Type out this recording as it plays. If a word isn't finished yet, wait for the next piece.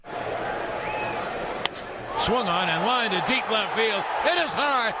Swung on and lined to deep left field. It is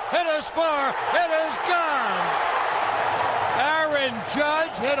high. It is far. It is gone. Aaron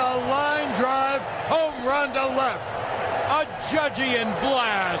Judge hit a line drive, home run to left. A Judgian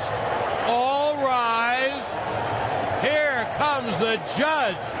blast. All rise. Here comes the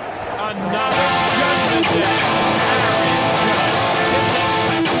Judge. Another Judgment Day. Aaron Judge.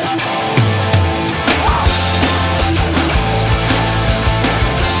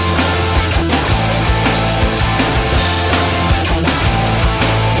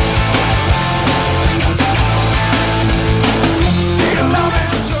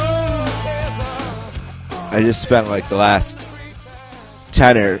 I just spent like the last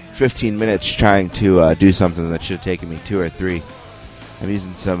 10 or 15 minutes trying to do something that should have taken me 2 or 3. I'm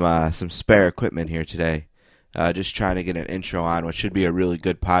using some spare equipment here today, just trying to get an intro on what should be a really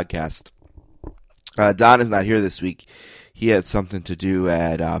good podcast. Don is not here this week. He had something to do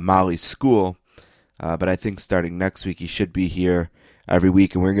at Molly's school, but I think starting next week he should be here every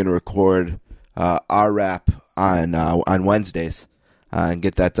week, and we're going to record our wrap on Wednesdays. And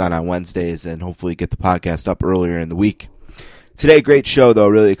get that done on Wednesdays and hopefully get the podcast up earlier in the week. Today, great show, though.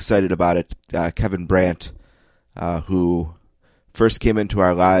 Really excited about it. Kevin Brandt, who first came into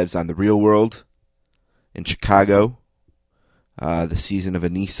our lives on The Real World in Chicago, the season of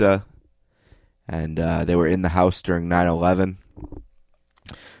Anissa, and they were in the house during 9/11.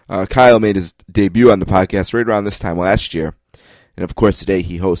 Kyle made his debut on the podcast right around this time last year. And, of course, today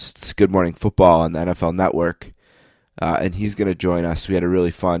he hosts Good Morning Football on the NFL Network. And he's going to join us. We had a really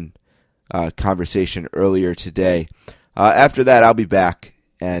fun conversation earlier today. After that, I'll be back,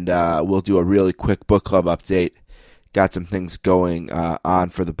 and we'll do a really quick book club update. Got some things going on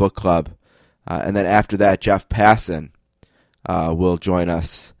for the book club. And then after that, Jeff Passan will join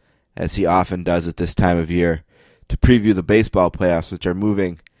us, as he often does at this time of year, to preview the baseball playoffs, which are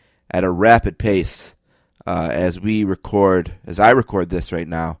moving at a rapid pace. As I record this right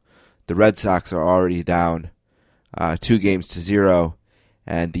now, the Red Sox are already down 2-0,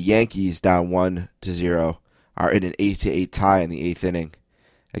 and the Yankees down 1-0 are in an 8-8 tie in the 8th inning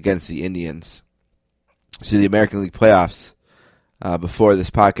against the Indians. So the American League playoffs, before this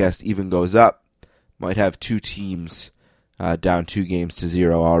podcast even goes up, might have 2 teams down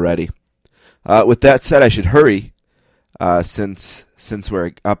 2-0 already. With that said, I should hurry since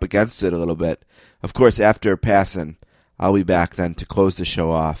we're up against it a little bit. Of course, after Passan, I'll be back then to close the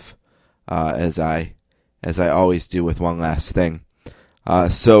show off as I always do with one last thing.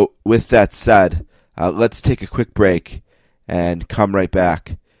 So with that said, let's take a quick break and come right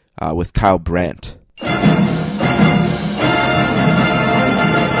back with Kyle Brandt.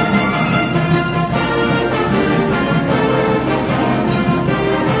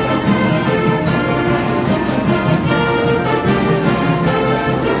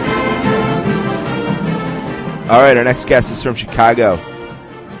 All right, our next guest is from Chicago,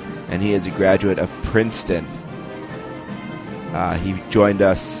 and he is a graduate of Princeton. He joined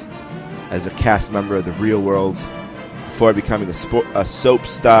us as a cast member of The Real World before becoming a soap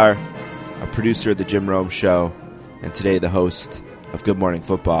star, a producer of The Jim Rome Show, and today the host of Good Morning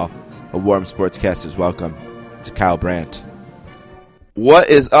Football. A warm sportscaster's welcome to Kyle Brandt. What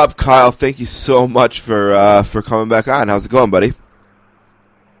is up, Kyle? Thank you so much for coming back on. How's it going, buddy?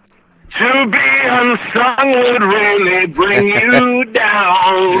 To be unsung would really bring you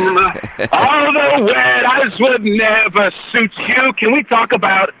down. All the wet eyes would never suit you. Can we talk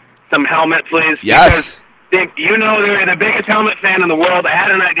about some helmet, please? Yes. Because you know they're the biggest helmet fan in the world. I had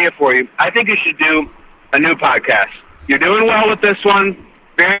an idea for you. I think you should do a new podcast. You're doing well with this one.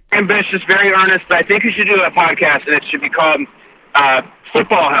 Very ambitious, very earnest. But I think you should do a podcast, and it should be called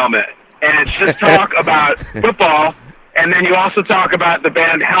Football Helmet. And it's just talk about football, and then you also talk about the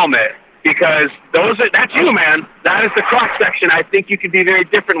band Helmet. Because that's you, man. That is the cross-section. I think you could be very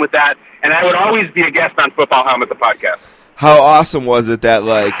different with that, and I would always be a guest on Football Helmet, the podcast. How awesome was it that,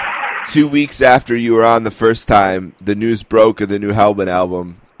 2 weeks after you were on the first time, the news broke of the new Helmet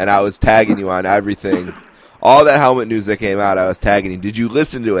album, and I was tagging you on everything. All that Helmet news that came out, I was tagging you. Did you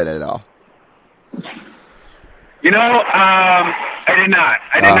listen to it at all? I did not.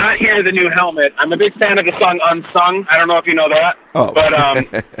 I did not hear the new Helmet. I'm a big fan of the song Unsung. I don't know if you know that. Oh. But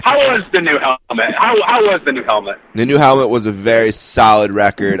how was the new Helmet? How was the new Helmet? The new Helmet was a very solid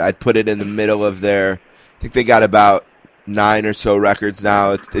record. I'd put it in the middle of their, I think they got about 9 or so records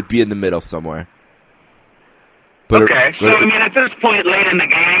now. It'd be in the middle somewhere. But okay. So, at this point late in the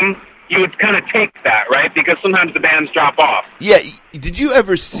game, you would kind of take that, right? Because sometimes the bands drop off. Yeah. Did you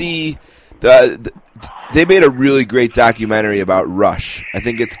ever see they made a really great documentary about Rush. I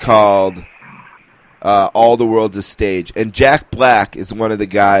think it's called All the World's a Stage. And Jack Black is one of the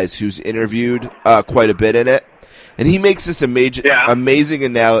guys who's interviewed quite a bit in it. And he makes this amazing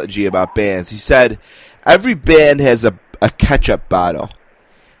analogy about bands. He said, every band has a ketchup bottle.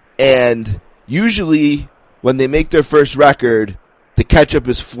 And usually when they make their first record, the ketchup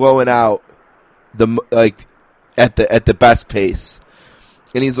is flowing out at the best pace.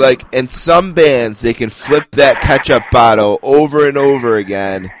 And he's like, and some bands, they can flip that ketchup bottle over and over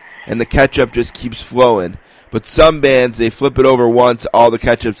again, and the ketchup just keeps flowing. But some bands, they flip it over once, all the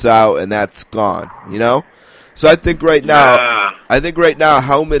ketchup's out, and that's gone, you know? So I think right now,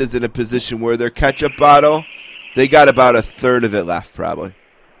 Helmet is in a position where their ketchup bottle, they got about a third of it left, probably.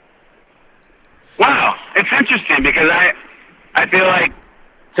 Wow, it's interesting because I feel like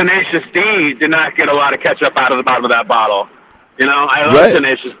Tenacious D did not get a lot of ketchup out of the bottom of that bottle. You know, I love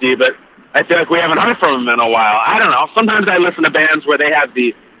Tenacious D, but I feel like we haven't heard from him in a while. I don't know. Sometimes I listen to bands where they have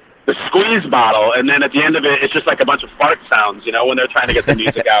the squeeze bottle, and then at the end of it, it's just like a bunch of fart sounds, you know, when they're trying to get the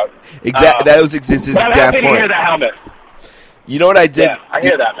music out. Exactly. That was his exact I'm happy to point. hear that, Helmet. You know what I did? Yeah, I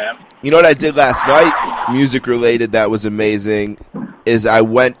hear that, man. You know what I did last night, music-related, that was amazing, is I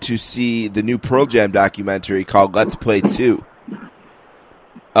went to see the new Pearl Jam documentary called Let's Play 2.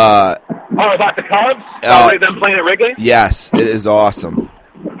 About the Cubs? Them playing at Wrigley? Yes, it is awesome.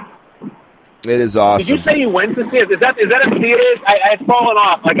 It is awesome. Did you say you went to see it? Is that in theaters? I've fallen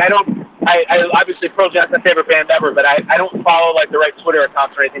off. Like, I obviously Pearl Jam's my favorite band ever, but I don't follow, like, the right Twitter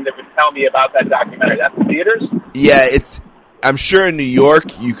accounts or anything that would tell me about that documentary. That's in theaters? Yeah, I'm sure in New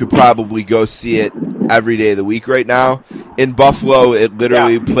York you could probably go see it every day of the week right now. In Buffalo, it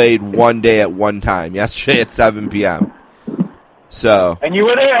literally played one day at one time. Yesterday at 7 p.m. So, and you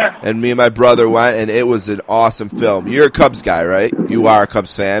were there. And me and my brother went, and it was an awesome film. You're a Cubs guy, right? You are a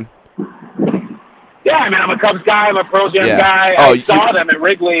Cubs fan? Yeah, I mean, I'm a Cubs guy. I'm a Pearl Jam guy. I saw them at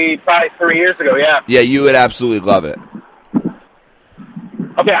Wrigley probably 3 years ago, yeah. Yeah, you would absolutely love it.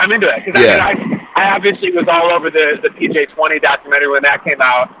 Okay, I'm into it. Because I obviously was all over the PJ20 documentary when that came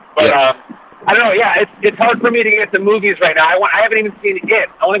out. But I don't know, it's hard for me to get to movies right now. I haven't even seen It.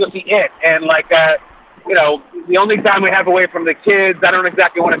 I want to go see It. And, like, you know, the only time we have away from the kids, I don't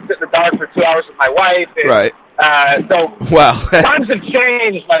exactly want to sit in the dark for 2 hours with my wife. And, right. Times have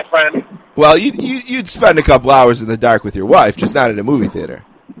changed, my friend. Well, you'd spend a couple hours in the dark with your wife, just not in a movie theater.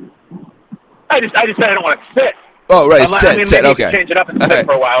 I just said I don't want to sit. Oh, right, sit, okay. Change it up and sit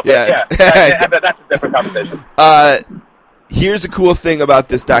for a while, but that's a different conversation. Here's a cool thing about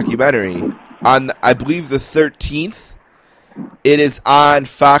this documentary. On, I believe, the 13th, it is on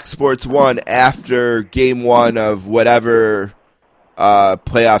Fox Sports 1 after Game 1 of whatever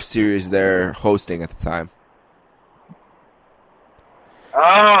playoff series they're hosting at the time.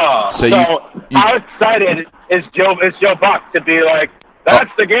 Oh, so how excited is Joe Buck to be like,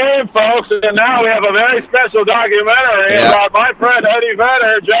 that's the game, folks, and now we have a very special documentary about my friend Eddie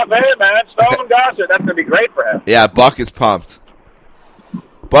Vedder, Jeff Hayman, Stone Gossett. That's going to be great for him. Yeah, Buck is pumped.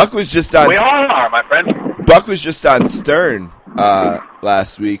 Buck was just on... We all are, my friend. Buck was just on Stern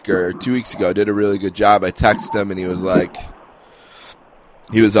last week or 2 weeks ago. Did a really good job. I texted him, and he was like...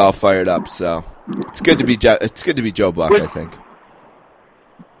 He was all fired up, so... It's good to be Joe Buck, I think.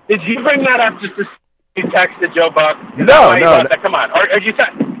 Did you bring that up just to you texted Joe Buck? No. Come on. Or you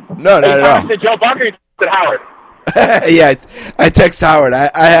no, not at all. You texted Joe Buck or you texted Howard? Yeah, I text Howard. I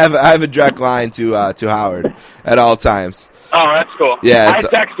have a direct line to Howard at all times. Oh, that's cool. Yeah, I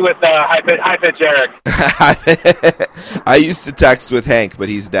text with high pitch Eric. I used to text with Hank, but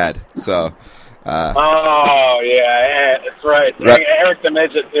he's dead. So. Oh yeah, that's right. Eric the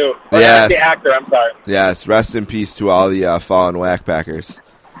midget too. Yes. The actor. I'm sorry. Yes. Rest in peace to all the fallen Whack Packers.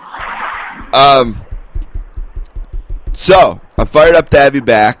 So, I'm fired up to have you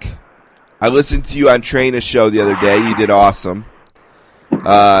back. I listened to you on Traina's show the other day. You did awesome.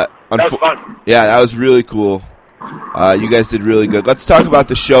 That was fun. Yeah, that was really cool. You guys did really good. Let's talk about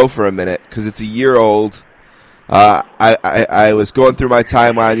the show for a minute, because it's a year old. I was going through my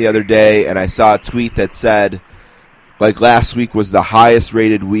timeline the other day, and I saw a tweet that said, like, last week was the highest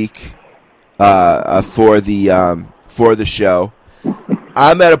rated week for the show.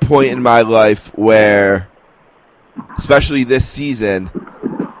 I'm at a point in my life where, especially this season,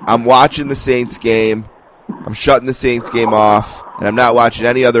 I'm watching the Saints game, I'm shutting the Saints game off, and I'm not watching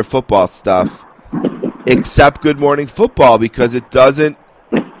any other football stuff except Good Morning Football, because it doesn't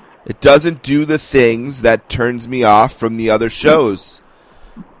do the things that turns me off from the other shows.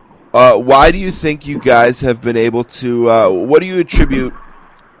 Why do you think you guys have been able to, what do you attribute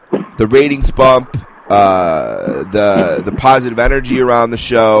the ratings bump, the positive energy around the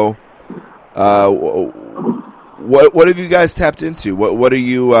show? what have you guys tapped into? What are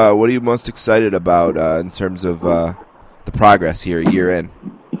you most excited about in terms of the progress here a year in?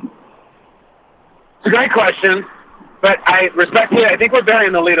 It's a great question, but I think we're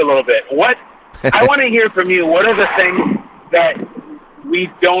burying the lead a little bit. I want to hear from you. What are the things that we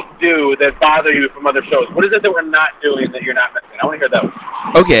don't do that bother you from other shows? What is it that we're not doing that you're not missing? I want to hear that one.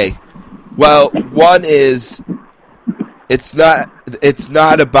 Okay. Well, one is it's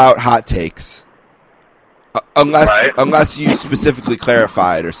not about hot takes. Unless you specifically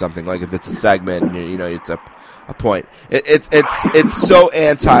clarify it or something, like if it's a segment, it's a point. It's so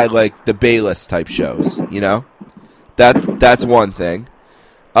anti like the Bayless type shows, That's one thing.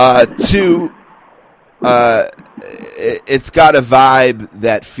 Two, it's got a vibe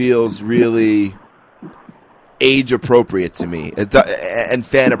that feels really age appropriate to me, and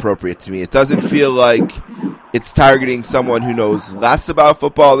fan appropriate to me. It doesn't feel like it's targeting someone who knows less about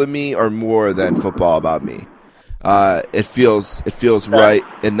football than me or more than football about me. It feels right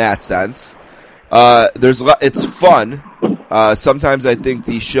in that sense. It's fun. Sometimes I think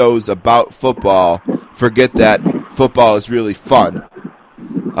these shows about football forget that football is really fun.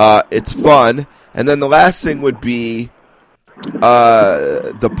 It's fun. And then the last thing would be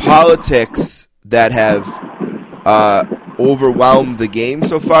the politics that have overwhelmed the game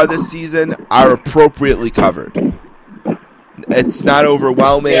so far this season are appropriately covered. It's not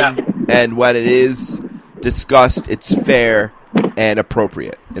overwhelming, and when it is discussed, it's fair and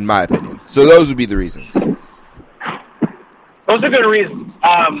appropriate, in my opinion. So those would be the reasons. Those are good reasons.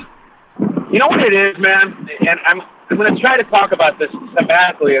 You know what it is, man? And I'm going to try to talk about this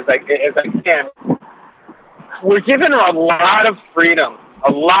thematically as I can. We're given a lot of freedom,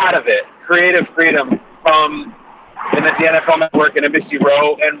 a lot of it, creative freedom from the NFL Network and NBC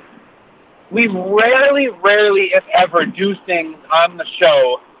Row, and we rarely, if ever, do things on the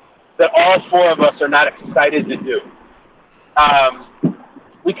show that all four of us are not excited to do.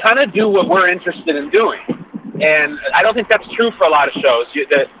 We kind of do what we're interested in doing. And I don't think that's true for a lot of shows.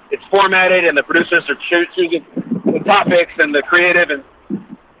 It's formatted, and the producers are choosing the topics and the creative, and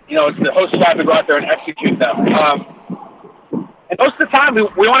it's the host's job to go out there and execute them. And most of the time, we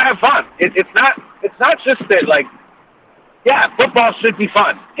want to have fun. It's not just that, like, yeah, football should be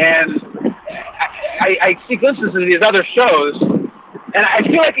fun. And I see glimpses of these other shows, and I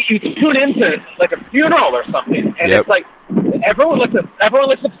feel like you tune into like a funeral or something, and It's like everyone looks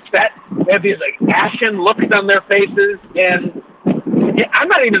upset. They have these like ashen looks on their faces, and I'm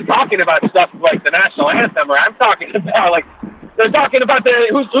not even talking about stuff like the national anthem, or I'm talking about like they're talking about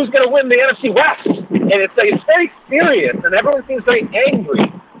who's going to win the NFC West, and it's like it's very serious, and everyone seems very angry,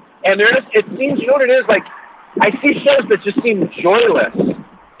 and it seems what it is like. I see shows that just seem joyless,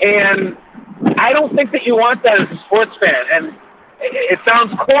 and I don't think that you want that as a sports fan. And it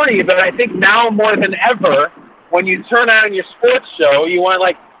sounds corny, but I think now more than ever, when you turn on your sports show, you want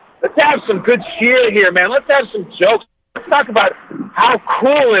let's have some good cheer here, man. Let's have some jokes. Let's talk about how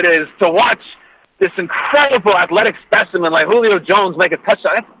cool it is to watch this incredible athletic specimen like Julio Jones make a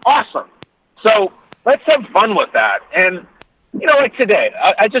touchdown. That's awesome. So let's have fun with that. And like today,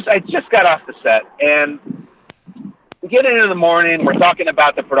 I just got off the set, and we get in the morning, we're talking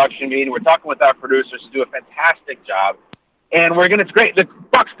about the production meeting, we're talking with our producers who do a fantastic job, and it's great. The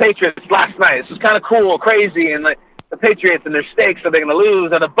Bucs-Patriots last night, this was kind of cool, crazy, and the Patriots and their stakes, are they going to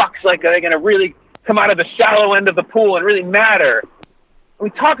lose? Are the Bucs, are they going to really come out of the shallow end of the pool and really matter?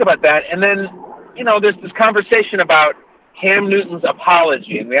 We talk about that, and then, there's this conversation about Cam Newton's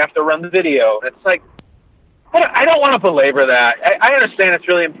apology, and we have to run the video, and it's like, I don't want to belabor that. I understand it's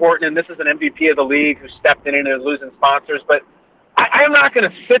really important, and this is an MVP of the league who stepped in and is losing sponsors, but I am not going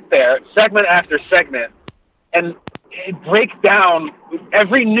to sit there segment after segment and break down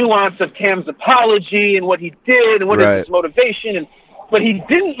every nuance of Cam's apology and what he did and what is his motivation. But he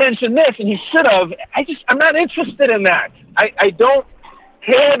didn't mention this, and he should have. I'm not interested in that. I don't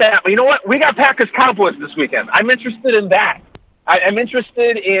care that. You know what? We got Packers-Cowboys this weekend. I'm interested in that. I'm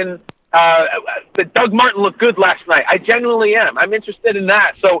interested in that Doug Martin looked good last night. I genuinely am. I'm interested in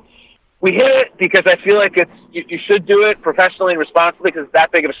that. So we hit it because I feel like you should do it professionally and responsibly because it's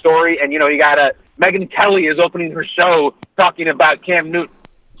that big of a story. And, you got Megyn Kelly is opening her show talking about Cam Newton.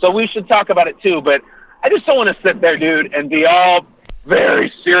 So we should talk about it too. But I just don't want to sit there, dude, and be all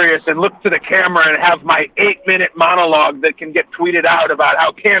very serious and look to the camera and have my 8-minute monologue that can get tweeted out about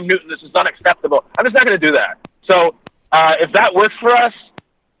how Cam Newton, this is unacceptable. I'm just not going to do that. So if that works for us,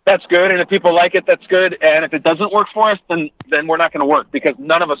 that's good, and if people like it, that's good. And if it doesn't work for us, then we're not going to work because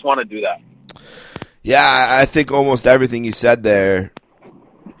none of us want to do that. Yeah, I think almost everything you said there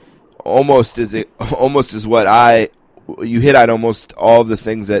almost is what you hit on almost all the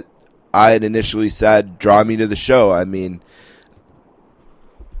things that I had initially said, draw me to the show. I mean,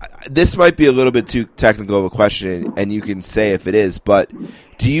 this might be a little bit too technical of a question, and you can say if it is, but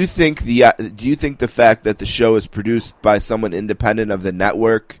do you think the fact that the show is produced by someone independent of the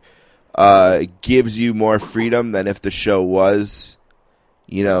network gives you more freedom than if the show was,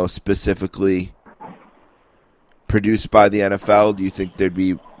 specifically produced by the NFL? Do you think there'd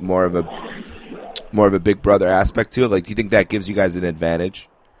be more of a Big Brother aspect to it? Like, do you think that gives you guys an advantage?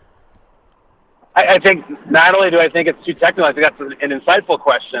 I think not only do I think it's too technical, I think that's an insightful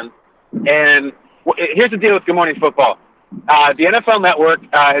question. And here's the deal with Good Morning Football. The NFL Network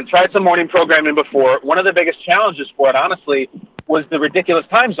has tried some morning programming before. One of the biggest challenges for it, honestly, was the ridiculous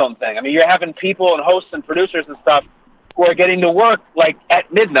time zone thing. I mean, you're having people and hosts and producers and stuff who are getting to work like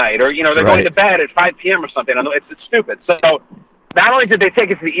at midnight, or they're going to bed at 5 p.m. or something. It's stupid. So not only did they take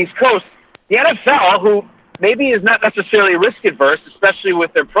it to the East Coast, the NFL, who maybe is not necessarily risk adverse, especially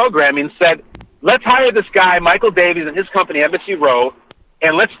with their programming, said, let's hire this guy, Michael Davies, and his company, Embassy Row,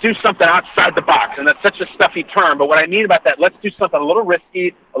 and let's do something outside the box. And that's such a stuffy term, but what I mean about that, let's do something a little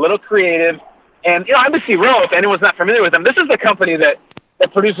risky, a little creative. And, Embassy Row, if anyone's not familiar with them, this is the company that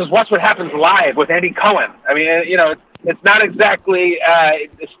produces Watch What Happens Live with Andy Cohen. I mean, it's not exactly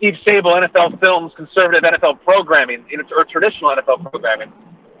Steve Sable, NFL Films, conservative NFL programming, or traditional NFL programming.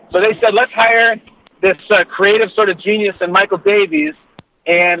 So they said, let's hire this creative sort of genius in Michael Davies,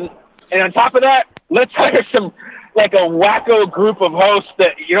 and on top of that, let's hire some, like a wacko group of hosts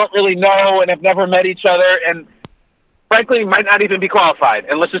that you don't really know and have never met each other and frankly might not even be qualified,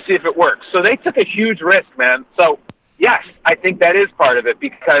 and let's just see if it works. So they took a huge risk, man. So, yes, I think that is part of it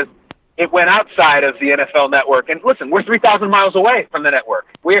because it went outside of the NFL Network. And listen, we're 3,000 miles away from the network.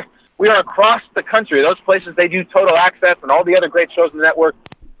 We are across the country. Those places they do Total Access and all the other great shows in the network.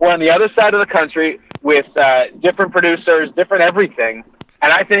 We're on the other side of the country with different producers, different everything.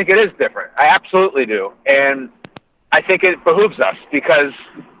 And I think it is different. I absolutely do. And I think it behooves us because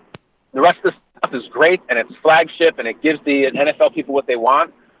the rest of the stuff is great and it's flagship and it gives the NFL people what they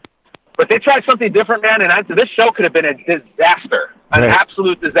want. But they tried something different, man, and this show could have been a disaster, an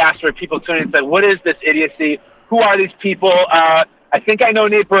absolute disaster if people tuned in and said, what is this idiocy? Who are these people? I think I know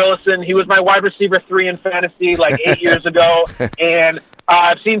Nate Burleson. He was my wide receiver 3 in fantasy like 8 years ago. And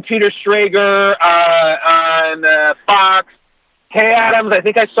I've seen Peter Schrager on Fox. Kay Adams, I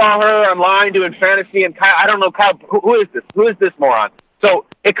think I saw her online doing fantasy. And Kyle, I don't know, Kyle, who is this? Who is this moron? So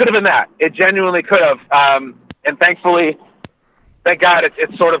it could have been that. It genuinely could have. And thankfully, thank God, it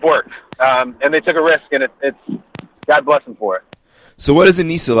sort of worked. And they took a risk, and it's God bless them for it. So what is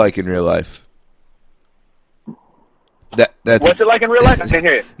Anissa like in real life? What's it like in real life? I can't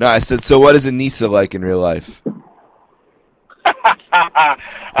hear you. No, I said, so what is Anissa like in real life? I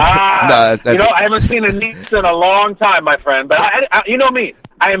haven't seen Anissa in a long time, my friend. But I you know me.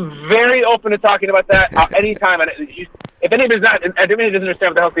 I am very open to talking about that anytime. And if anybody doesn't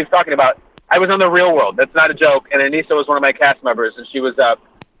understand what the hell Steve's talking about, I was on The Real World. That's not a joke. And Anissa was one of my cast members, and she was a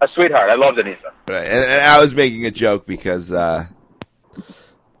sweetheart. I loved Anissa. Right, and I was making a joke because that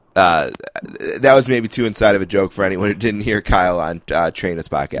was maybe too inside of a joke for anyone who didn't hear Kyle on Traina's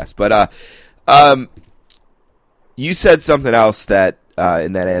podcast. But you said something else that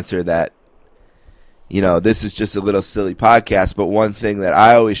in that answer that, this is just a little silly podcast, but one thing that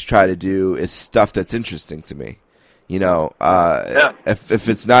I always try to do is stuff that's interesting to me. If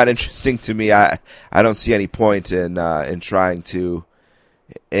it's not interesting to me, I don't see any point in trying to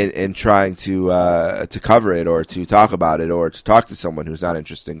cover it or to talk about it or to talk to someone who's not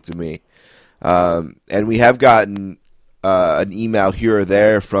interesting to me. And we have gotten an email here or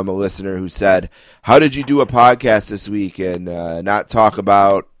there from a listener who said, how did you do a podcast this week and not talk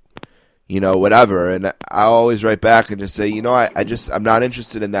about, whatever? And I'll always write back and just say, I'm not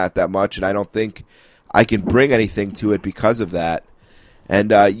interested in that much, and I don't think I can bring anything to it because of that.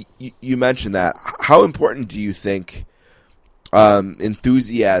 And you mentioned that. How important do you think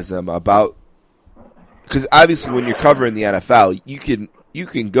enthusiasm about, because obviously when you're covering the NFL, you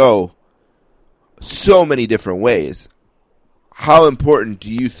can go so many different ways. How important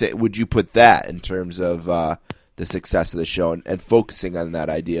do you think would you put that in terms of the success of the show and focusing on that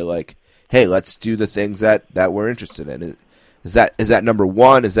idea? Like, hey, let's do the things that we're interested in. Is that number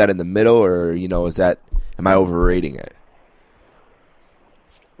one? Is that in the middle, or am I overrating it?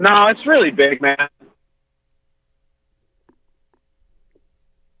 No, it's really big, man.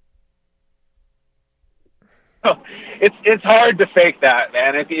 It's hard to fake that,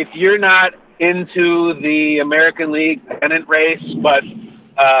 man. If you're not into the American League pennant race, but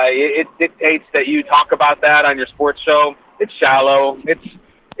it dictates that you talk about that on your sports show, it's shallow. It's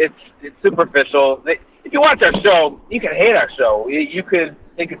superficial. If you watch our show, you can hate our show. You could,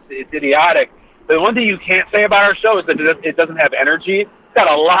 think it's idiotic. But the one thing you can't say about our show is that it doesn't have energy. It's got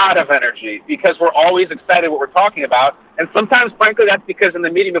a lot of energy because we're always excited what we're talking about. And sometimes, frankly, that's because in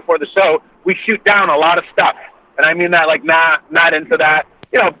the meeting before the show, we shoot down a lot of stuff. And I mean that like, nah, not into that.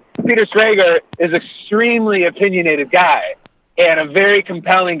 You know, Peter Schrager is an extremely opinionated guy and a very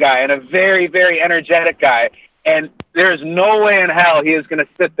compelling guy and a very, very energetic guy. And there's no way in hell he is going to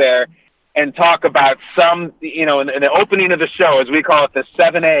sit there and talk about some, you know, in the opening of the show, as we call it, the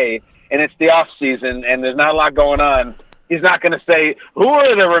 7A, and it's the off season and there's not a lot going on. He's not going to say, who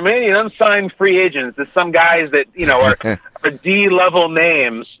are the remaining unsigned free agents? There's some guys that, you know, are D-level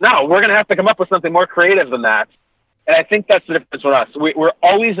names. No, we're going to have to come up with something more creative than that. And I think that's the difference with us. We're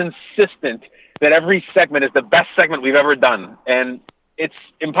always insistent that every segment is the best segment we've ever done. And it's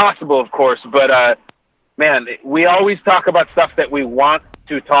impossible, of course, but, man, we always talk about stuff that we want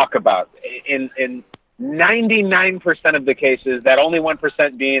to talk about. In 99% of the cases, that only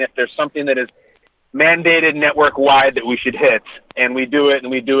 1% being if there's something that is mandated network-wide that we should hit, and we do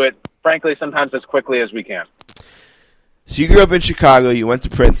it, frankly, sometimes as quickly as we can. So you grew up in Chicago, you went to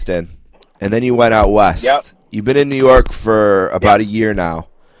Princeton, and then you went out west. Yep. You've been in New York for about a year now.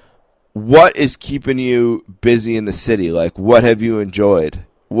 What is keeping you busy in the city? Like, what have you enjoyed?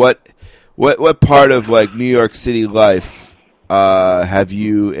 What part of, like, New York City life have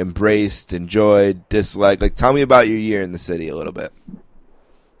you embraced, enjoyed, disliked? Like, tell me about your year in the city a little bit.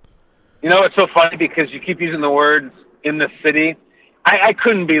 You know, it's so funny because you keep using the words "in the city." I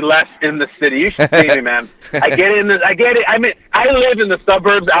couldn't be less in the city. You should see me, man. I get it. I mean, I live in the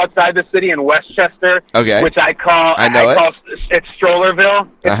suburbs outside the city in Westchester, which I call it's Strollerville.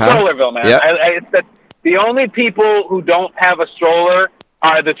 It's Strollerville, man. Yep. It's the only people who don't have a stroller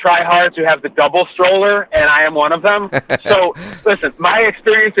are the tryhards who have the double stroller, and I am one of them. So, listen, my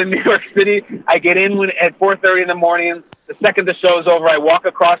experience in New York City, I get in at 4:30 in the morning. The second the show's over, I walk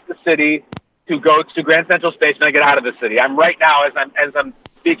across the city to go to Grand Central Station. I get out of the city. I'm right now, as I'm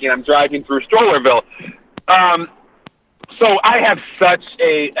speaking, I'm driving through Strollerville. So I have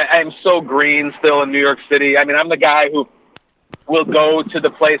I'm so green still in New York City. I mean, I'm the guy who will go to the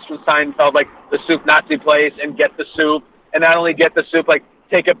place from Seinfeld, like the Soup Nazi place, and get the soup. And not only get the soup, like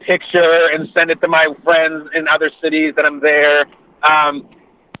take a picture and send it to my friends in other cities that I'm there.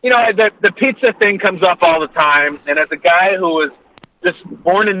 You know, the pizza thing comes up all the time. And as a guy who was just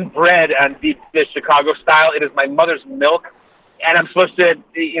born and bred on deep dish Chicago style, it is my mother's milk. And I'm supposed to,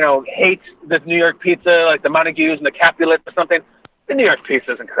 you know, hate this New York pizza, like the Montagues and the Capulets or something. The New York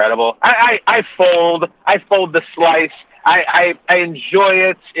pizza is incredible. I fold the slice. I enjoy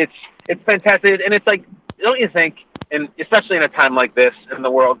it. It's fantastic. And it's like, don't you think, and especially in a time like this in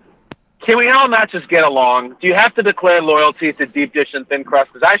the world, can we all not just get along? Do you have to declare loyalty to deep dish and thin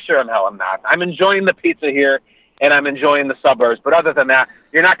crust? Because I sure am hell am not. I'm enjoying the pizza here, and I'm enjoying the suburbs. But other than that,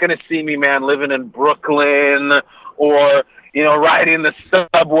 you're not going to see me, man, living in Brooklyn or, you know, riding the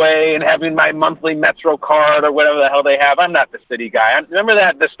subway and having my monthly Metro card or whatever the hell they have. I'm not the city guy. Remember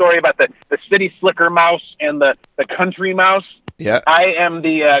the story about the city slicker mouse and the country mouse? Yeah. I am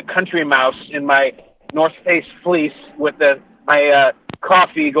the country mouse in my North Face fleece with my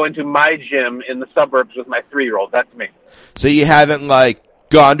coffee going to my gym in the suburbs with my 3-year-old. That's me. So you haven't, like,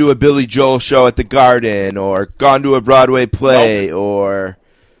 gone to a Billy Joel show at the Garden or gone to a Broadway play or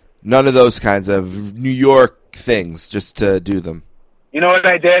none of those kinds of New York things just to do them? You know what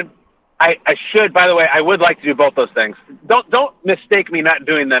I did? I should, by the way, I would like to do both those things. Don't mistake me not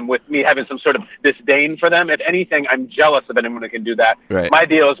doing them with me having some sort of disdain for them. If anything, I'm jealous of anyone who can do that. Right. My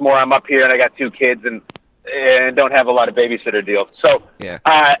deal is more I'm up here and I got 2 kids and don't have a lot of babysitter deals. So,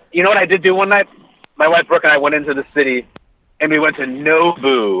 you know what I did do one night? My wife Brooke and I went into the city and we went to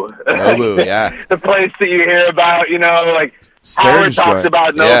Nobu. Nobu, yeah. The place that you hear about, you know, like Stern's Howard talks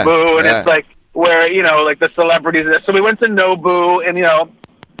about Nobu and it's like where, you know, like the celebrities. So we went to Nobu and, you know,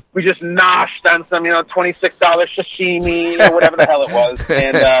 we just noshed on some, you know, $26 sashimi or whatever the hell it was.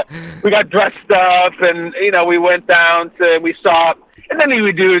 And we got dressed up and, you know, we went down we saw, and then we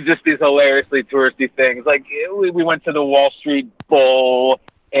would do just these hilariously touristy things. Like we went to the Wall Street Bowl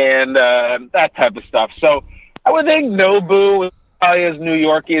and that type of stuff. So I would think Nobu was probably as New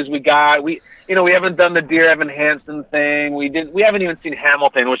Yorky as we got. We haven't done the Dear Evan Hansen thing. We haven't even seen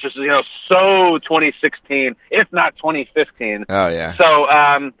Hamilton, which is, you know, so 2016, if not 2015. Oh, yeah. So,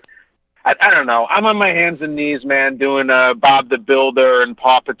 I don't know. I'm on my hands and knees, man, doing Bob the Builder and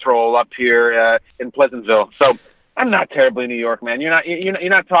Paw Patrol up here in Pleasantville. So I'm not terribly New York, man. You're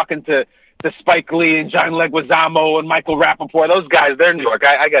not talking to Spike Lee and John Leguizamo and Michael Rappaport. Those guys, they're New York.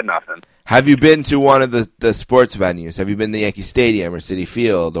 I got nothing. Have you been to one of the sports venues? Have you been to Yankee Stadium or City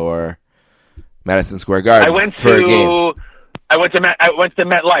Field or Madison Square Garden I went for a game? I went to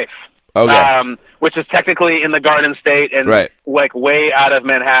MetLife. Okay. Which is technically in the Garden State and Right. like way out of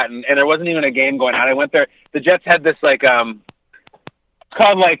Manhattan, and there wasn't even a game going on. I went there. The Jets had this like it's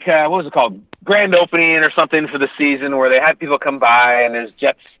called like what was it called? Grand opening or something for the season where they had people come by and there's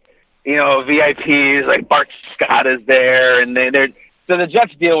Jets, VIPs like Bart Scott is there, and so the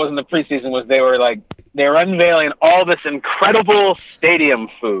Jets deal was in the preseason was they were unveiling all this incredible stadium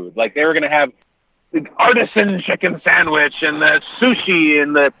food. Like they were going to have the artisan chicken sandwich and the sushi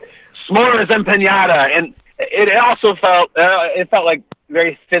and the s'mores empanada, and it also felt like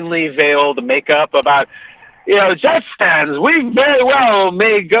very thinly veiled makeup about Jets fans. We very well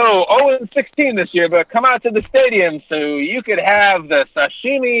may go 0-16 this year, but come out to the stadium so you could have the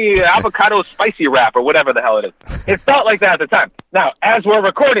sashimi avocado spicy wrap or whatever the hell it is. It felt like that at the time. Now, as we're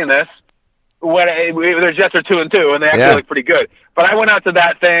recording this, the Jets are 2-2, and they actually look pretty good. But I went out to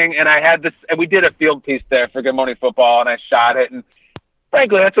that thing, and I had this, and we did a field piece there for Good Morning Football, and I shot it, and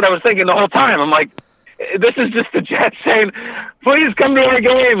frankly, that's what I was thinking the whole time. I'm like, this is just the Jets saying, please come to our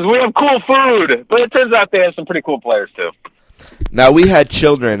games. We have cool food. But it turns out they have some pretty cool players, too. Now, we had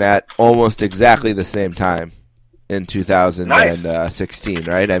children at almost exactly the same time in 2016,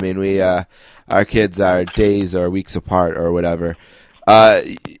 right? I mean, our kids are days or weeks apart or whatever.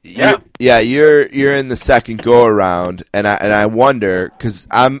 You're in the second go around, and I wonder because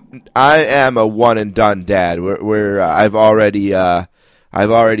I am a one and done dad.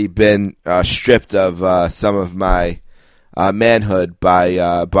 I've already been stripped of some of my manhood by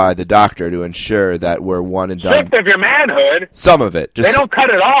the doctor to ensure that we're one and done. Stripped of your manhood? Some of it. They don't cut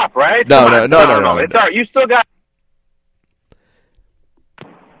it off, right? No. It's all right. You still got.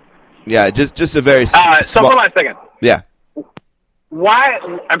 Yeah, just a very. So hold on a second. Yeah. Why?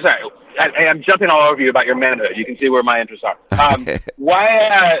 I'm sorry. I'm jumping all over you about your manhood. You can see where my interests are.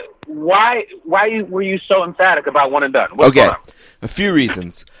 Why were you so emphatic about one and done? What's going on? A few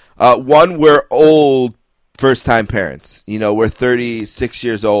reasons. One, we're old first-time parents. We're 36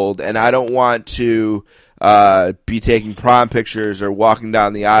 years old, and I don't want to be taking prom pictures or walking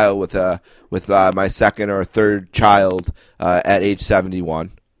down the aisle with my second or third child at age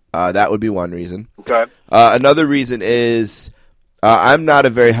 71. That would be one reason. Okay. Another reason is I'm not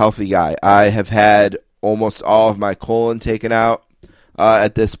a very healthy guy. I have had almost all of my colon taken out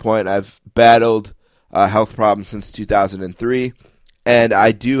at this point. I've battled health problems since 2003. And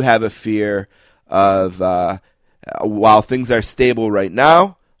I do have a fear of, while things are stable right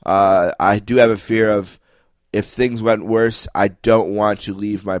now, I do have a fear of if things went worse, I don't want to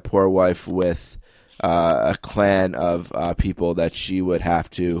leave my poor wife with a clan of people that she would have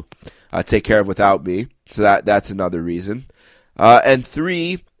to take care of without me. So that's another reason. And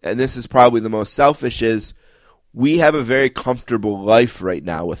three, and this is probably the most selfish, is we have a very comfortable life right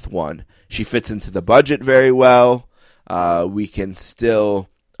now with one. She fits into the budget very well. We can still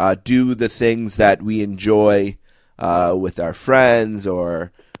do the things that we enjoy with our friends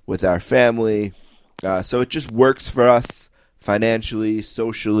or with our family. So it just works for us financially,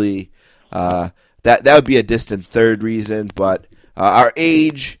 socially. That would be a distant third reason, but our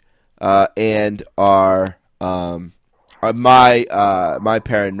age and our my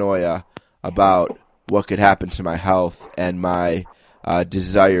paranoia about what could happen to my health and my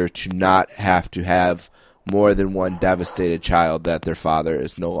desire to not have to have more than one devastated child that their father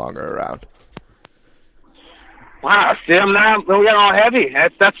is no longer around. Wow, see, we got all heavy.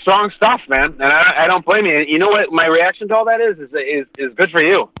 That's strong stuff, man. And I don't blame you. You know what my reaction to all that is good for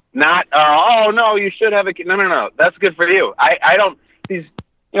you. Not, oh no, you should have a kid. No. That's good for you.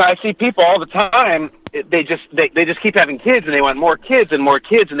 I see people all the time. They just keep having kids, and they want more kids and more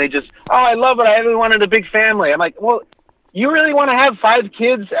kids, and they just, I love it. I really wanted a big family. I'm like, well, you really want to have 5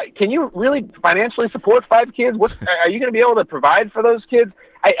 kids? Can you really financially support 5 kids? Are you going to be able to provide for those kids?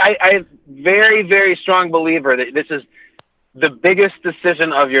 I'm very, very strong believer that this is the biggest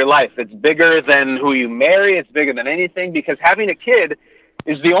decision of your life. It's bigger than who you marry. It's bigger than anything, because having a kid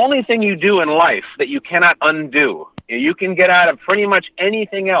is the only thing you do in life that you cannot undo. You can get out of pretty much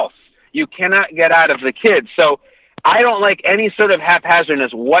anything else. You cannot get out of the kid. So I don't like any sort of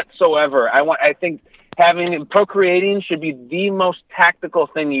haphazardness whatsoever. I think procreating should be the most tactical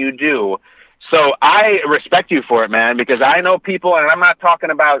thing you do. So I respect you for it, man, because I know people, and I'm not talking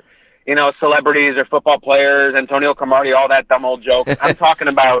about, celebrities or football players, Antonio Cromartie, all that dumb old joke. I'm talking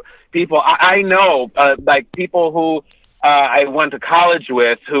about people I know, like people who I went to college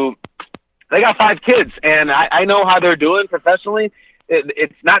with who they got 5 kids, and I know how they're doing professionally.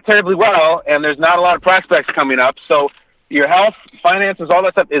 It's not terribly well, and there's not a lot of prospects coming up. So your health, finances, all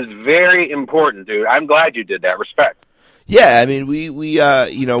that stuff is very important, dude. I'm glad you did that. Respect. Yeah, I mean, we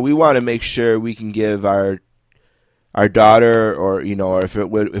want to make sure we can give our our daughter, or or if it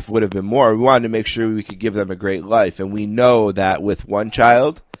would have been more, we wanted to make sure we could give them a great life, and we know that with one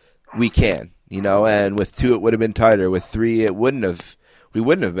child we can, and with two it would have been tighter. With three, we wouldn't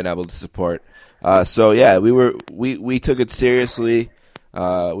have been able to support. So yeah, we took it seriously.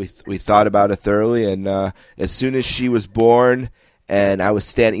 We thought about it thoroughly, and as soon as she was born, and I was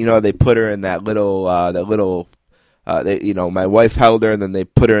standing, they put her in that little my wife held her, and then they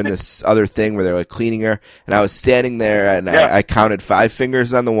put her in this other thing where they're like cleaning her, and I was standing there, and I counted 5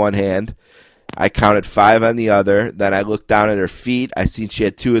 fingers on the one hand, I counted 5 on the other, then I looked down at her feet, I seen she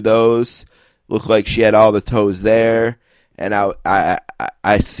had 2 of those, looked like she had all the toes there, and I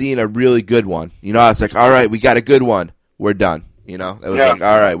seen a really good one. I was like, all right, we got a good one, we're done. It was like,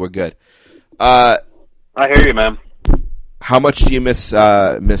 all right, we're good. I hear you, man. How much do you miss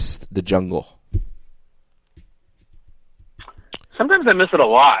the jungle? Sometimes I miss it a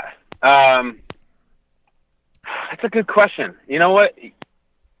lot. That's a good question. You know what?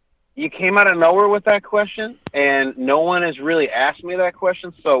 You came out of nowhere with that question, and no one has really asked me that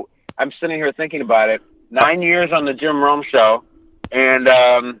question, so I'm sitting here thinking about it. 9 years on the Jim Rome show, and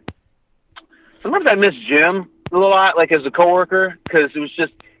sometimes I miss Jim a lot, like as a coworker, because it was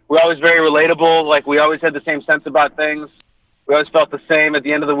just, we're always very relatable. Like, we always had the same sense about things. We always felt the same at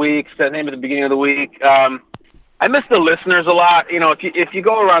the end of the week, same at the beginning of the week. I miss the listeners a lot. If you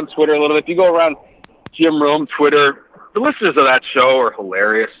go around Twitter a little bit, if you go around Jim Rome Twitter, the listeners of that show are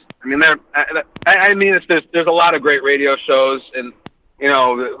hilarious. I mean, there's a lot of great radio shows, and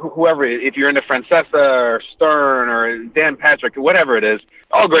whoever, if you're into Francesa or Stern or Dan Patrick, whatever it is,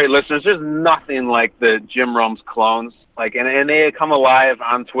 all great listeners. There's nothing like the Jim Rome's clones. And they come alive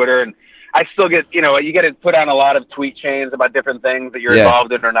on Twitter, and I still get, you get to put on a lot of tweet chains about different things that you're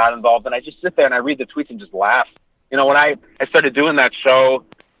involved in or not involved in. I just sit there and I read the tweets and just laugh. When I started doing that show,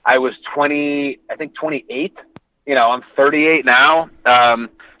 I was 28. I'm 38 now.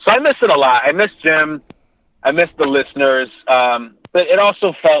 So I miss it a lot. I miss Jim. I miss the listeners. But it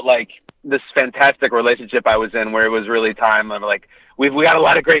also felt like this fantastic relationship I was in, where it was really time. I'm like, we got a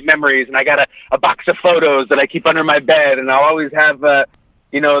lot of great memories, and I got a box of photos that I keep under my bed, and I'll always have, the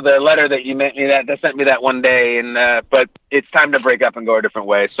letter that you sent me that one day. And but it's time to break up and go a different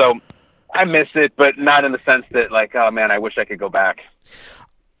way. So I miss it, but not in the sense that, like, oh man, I wish I could go back.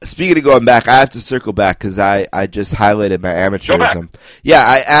 Speaking of going back, I have to circle back because I just highlighted my amateurism. Yeah,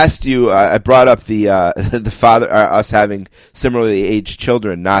 I asked you. I brought up the father, us having similarly aged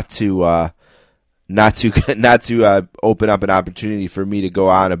children, not to open up an opportunity for me to go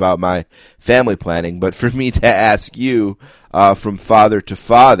on about my family planning, but for me to ask you from father to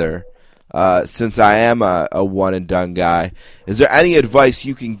father, since I am a one and done guy, is there any advice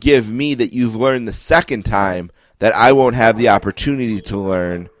you can give me that you've learned the second time that I won't have the opportunity to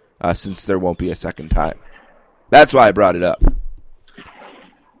learn since there won't be a second time? That's why I brought it up.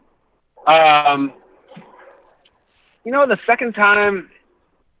 The second time,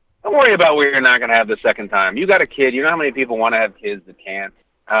 don't worry about where you're not going to have the second time. You got a kid. You know how many people want to have kids that can't?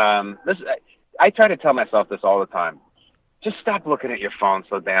 I try to tell myself this all the time. Just stop looking at your phone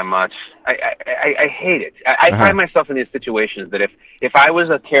so damn much. I hate it. I find myself in these situations that if I was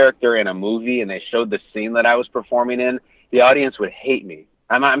a character in a movie and they showed the scene that I was performing in, the audience would hate me.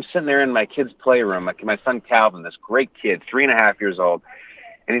 I'm sitting there in my kid's playroom, my son Calvin, this great kid, 3.5 years old,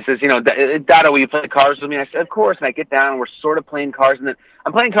 and he says, Dada, will you play cards with me? I said, of course. And I get down, and we're sort of playing cards, and then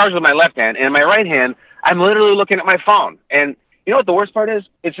I'm playing cards with my left hand, and in my right hand, I'm literally looking at my phone. And you know what the worst part is?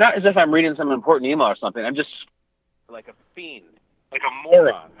 It's not as if I'm reading some important email or something. I'm just like a fiend, like a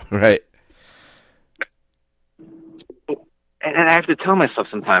moron. Right. And I have to tell myself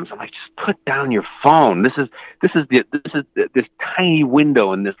sometimes, I'm like, just put down your phone. This is this tiny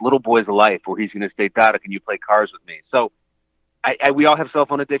window in this little boy's life where he's going to say, Dada, can you play cards with me? So we all have cell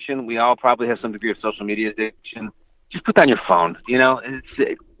phone addiction. We all probably have some degree of social media addiction. Just put down your phone.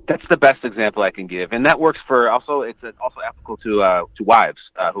 That's the best example I can give. And that works for also, it's also applicable to wives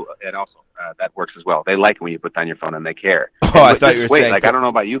and also that works as well. They like it when you put down your phone and they care. Oh, I thought you were saying. I don't know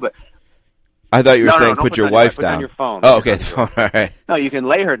about you, but. I thought you were saying put your wife down. Put down your phone. Oh, okay, the phone. All right. No, you can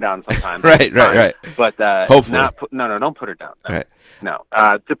lay her down sometimes. Right. But hopefully, don't put her down. No. Right. No,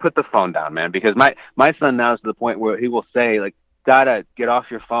 to put the phone down, man. Because my son now is to the point where he will say, like, Dada, get off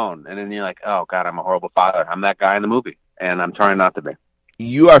your phone, and then you're like, oh God, I'm a horrible father. I'm that guy in the movie, and I'm trying not to be.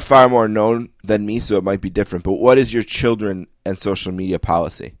 You are far more known than me, so it might be different. But what is your children and social media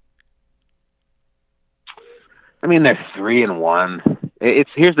policy? I mean, they're 3 and 1.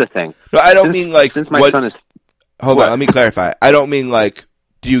 Here's the thing. No, I don't mean like. Since my son is. Hold on, let me clarify. I don't mean like.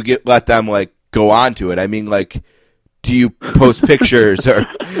 Do you let them like go on to it? I mean like. Do you post pictures or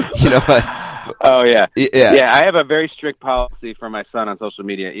like, Oh, yeah. Yeah. Yeah, I have a very strict policy for my son on social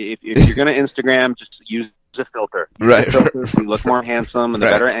media. If you're going to Instagram, just use a filter. Right. Filters, you look more handsome and a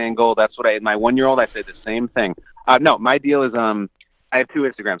better angle. That's what my 1-year-old, I say the same thing. No, my deal is I have 2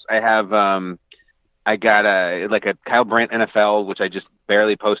 Instagrams. I have I got a Kyle Brandt NFL, which I just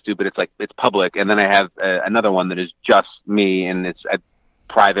barely post to, but it's public. And then I have another one that is just me, and it's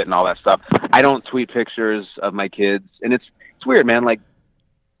private and all that stuff. I don't tweet pictures of my kids, and it's weird, man. Like,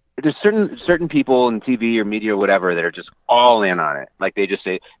 there's certain people in TV or media or whatever that are just all in on it. Like, they just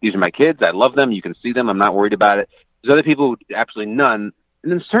say, these are my kids, I love them, you can see them, I'm not worried about it. There's other people who absolutely none.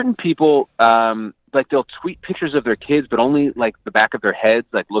 And then certain people, like, they'll tweet pictures of their kids, but only, like, the back of their heads,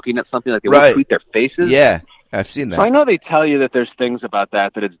 like, looking at something. Like, they won't tweet their faces. Yeah, I've seen that. So I know they tell you that there's things about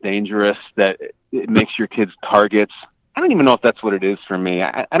that it's dangerous, that it makes your kids targets. I don't even know if that's what it is for me.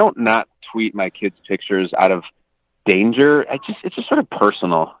 I don't not tweet my kids' pictures out of danger. It's just sort of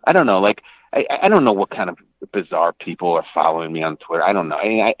personal. I don't know. Like, I don't know what kind of bizarre people are following me on Twitter. I don't know.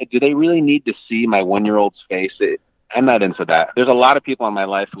 Do they really need to see my 1-year-old's face? I'm not into that. There's a lot of people in my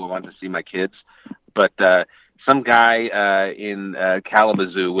life who want to see my kids, but some guy in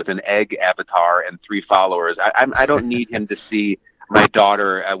Kalamazoo with an egg avatar and 3 followers, I don't need him to see my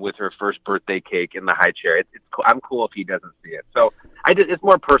daughter with her first birthday cake in the high chair. I'm cool if he doesn't see it. So it's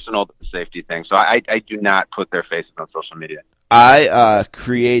more personal safety thing. So I do not put their faces on social media. I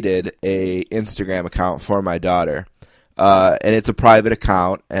created a Instagram account for my daughter, and it's a private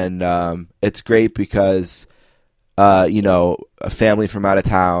account, and it's great because a family from out of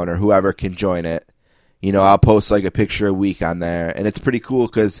town or whoever can join it. I'll post like a picture a week on there, and it's pretty cool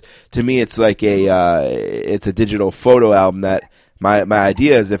because to me it's like it's a digital photo album that my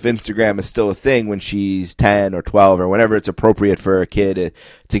idea is if Instagram is still a thing when she's 10 or 12 or whenever it's appropriate for a kid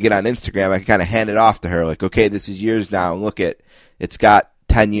to get on Instagram, I can kind of hand it off to her like, okay, this is yours now, and look it's got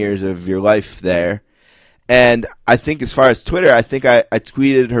 10 years of your life there. And I think as far as Twitter, I think I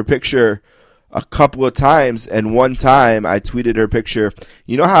tweeted her picture a couple of times, and one time I tweeted her picture.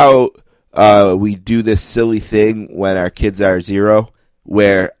 You know how we do this silly thing when our kids are 0,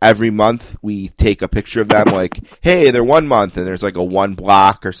 where every month we take a picture of them, like, hey, they're 1 month, and there's like a 1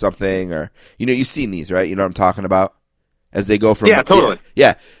 block or something, or you've seen these, right? You know what I'm talking about? As they go from totally.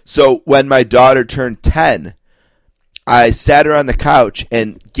 Yeah. So when my daughter turned 10, I sat her on the couch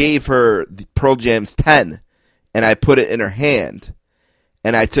and gave her the Pearl Jam's 10, and I put it in her hand,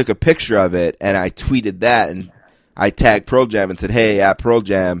 and I took a picture of it, and I tweeted that, and I tagged Pearl Jam and said, hey, at Pearl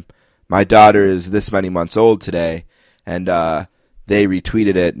Jam, my daughter is this many months old today, and they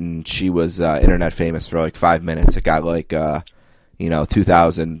retweeted it, and she was internet famous for like 5 minutes. It got like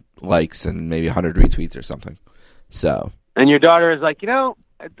 2,000 likes and maybe 100 retweets or something. So. And your daughter is like,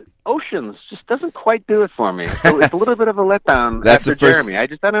 Oceans just doesn't quite do it for me. So it's a little bit of a letdown after Jeremy. I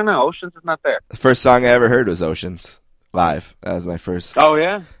don't know. Oceans is not there. The first song I ever heard was Oceans live. That was my first. Oh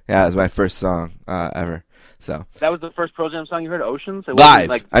yeah. Yeah, it was my first song ever. So that was the first Pearl Jam song you heard, Oceans? Live.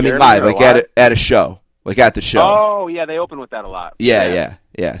 Like live, like at a show. Like at the show. Oh, yeah, they open with that a lot. Yeah.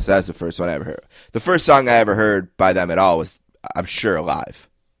 So that's the first one I ever heard. The first song I ever heard by them at all was, I'm sure, Live.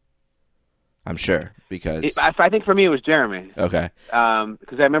 I'm sure, because... I think for me it was Jeremy. Okay.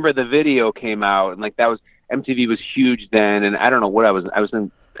 Because I remember the video came out, and like that was... MTV was huge then, and I don't know what I was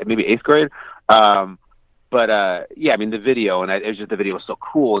in maybe 8th grade. The video, and it was just the video was so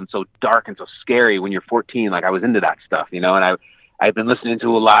cool and so dark and so scary when you're 14. Like, I was into that stuff, and I've been listening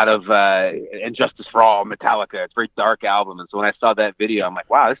to a lot of And Justice for All, Metallica. It's a very dark album. And so when I saw that video, I'm like,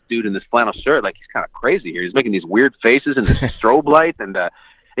 wow, this dude in this flannel shirt, like, he's kind of crazy here. He's making these weird faces and this strobe light, and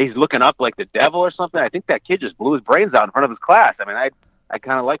he's looking up like the devil or something. I think that kid just blew his brains out in front of his class. I mean, I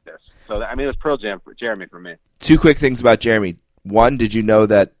kind of like this. So, it was Pearl Jam for Jeremy for me. 2 quick things about Jeremy. One, did you know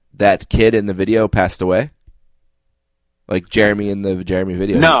that kid in the video passed away? Like Jeremy in the Jeremy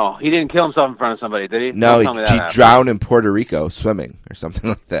video. No, he didn't kill himself in front of somebody, did he? No, he drowned in Puerto Rico swimming or something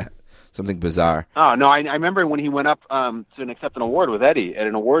like that. Something bizarre. Oh, no, I remember when he went up to accept an award with Eddie at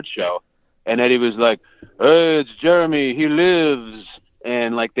an award show, and Eddie was like, hey, it's Jeremy, he lives.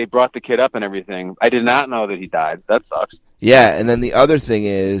 And, like, they brought the kid up and everything. I did not know that he died. That sucks. Yeah, and then the other thing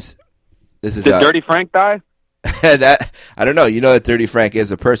is... Did Dirty Frank die? That I don't know. You know that Dirty Frank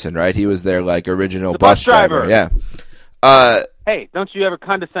is a person, right? He was their, like, original bus driver. Yeah. Hey, don't you ever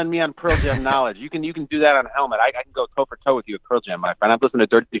condescend me on Pearl Jam knowledge. You can do that on Helmet. I can go toe for toe with you at Pearl Jam, my friend. I've listened to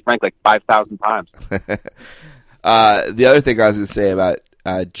Dirty Frank like 5,000 times. The other thing I was going to say about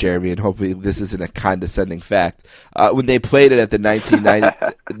Jeremy, and hopefully this isn't a condescending fact, when they played it at the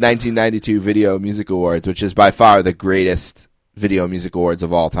 1992 Video Music Awards, which is by far the greatest Video Music Awards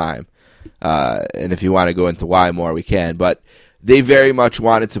of all time, and if you want to go into why more, we can, but they very much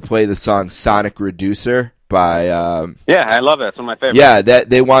wanted to play the song "Sonic Reducer" by. Yeah, I love it. It's one of my favorites. Yeah, that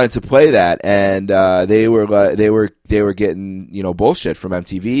they wanted to play that, and they were getting bullshit from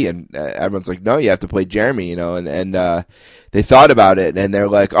MTV, and everyone's like, no, you have to play Jeremy, and they thought about it, and they're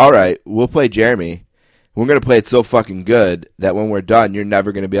like, all right, we'll play Jeremy. We're gonna play it so fucking good that when we're done, you're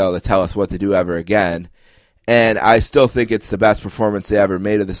never gonna be able to tell us what to do ever again. And I still think it's the best performance they ever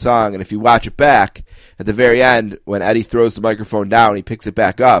made of the song. And if you watch it back, at the very end, when Eddie throws the microphone down, he picks it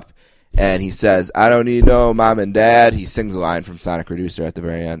back up, and he says, "I don't need no mom and dad." He sings a line from Sonic Reducer at the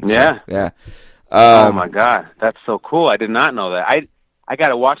very end. Yeah. So, yeah. Oh, my God. That's so cool. I did not know that. I got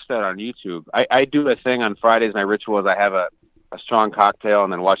to watch that on YouTube. I do a thing on Fridays. My ritual is I have a strong cocktail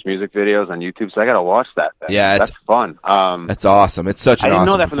and then watch music videos on YouTube. So I got to watch that thing. Yeah, that's fun. That's awesome. It's such an awesome I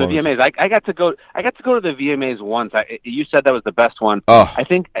didn't know that from the VMAs. I got to go to the VMAs once. You said that was the best one. Oh. I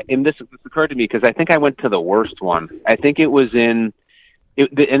think, and this occurred to me because I think I went to the worst one. I think it was in,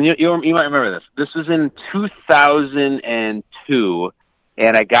 and you might remember this. This was in 2002,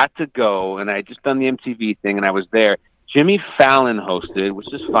 and I got to go, and I had just done the MTV thing, and I was there. Jimmy Fallon hosted,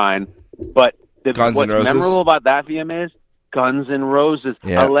 which is fine, but what's memorable about that VMAs? Guns N' Roses,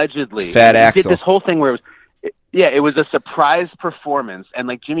 allegedly. Fat Axl. Did this whole thing where it was a surprise performance, and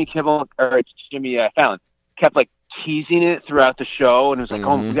like Jimmy Fallon kept like teasing it throughout the show, and it was like,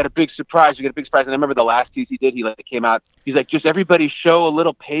 oh, we got a big surprise, And I remember the last tease he did, he came out, he's like, just everybody show a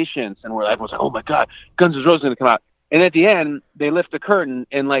little patience, and everyone's like, oh my God, Guns N' Roses is going to come out. And at the end, they lift the curtain,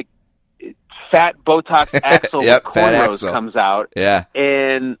 and like, fat Botox Axl with cornrows comes out,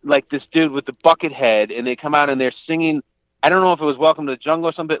 and like this dude with the bucket head, and they come out and they're singing. I don't know if it was Welcome to the Jungle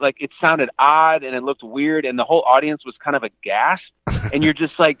or something. Like it sounded odd and it looked weird, and the whole audience was kind of aghast. And you're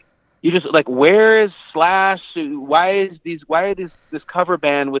just like, where is Slash? Why is this cover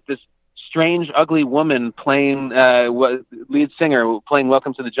band with this strange, ugly woman playing lead singer playing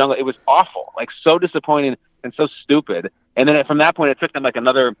Welcome to the Jungle? It was awful, like so disappointing and so stupid. And then from that point, it took them like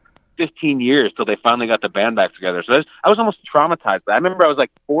another 15 years till they finally got the band back together. So I was almost traumatized. I remember I was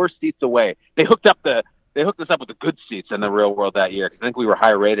like 4 seats away. They hooked us up with the good seats in the real world that year. I think we were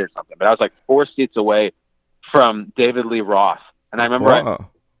high rated or something, but I was like 4 seats away from David Lee Roth. And I remember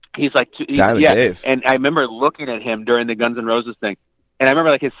he's like, Dave. And I remember looking at him during the Guns N' Roses thing. And I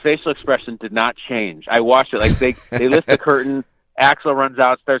remember like his facial expression did not change. I watched it. Like they lift the curtain, Axl runs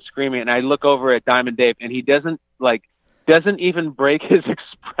out, starts screaming. And I look over at Diamond Dave, and he doesn't even break his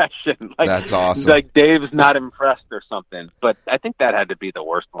expression. Like, that's awesome. Like Dave's not impressed or something. But I think that had to be the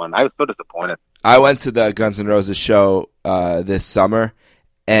worst one. I was so disappointed. I went to the Guns N' Roses show this summer,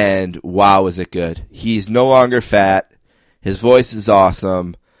 and wow, was it good. He's no longer fat. His voice is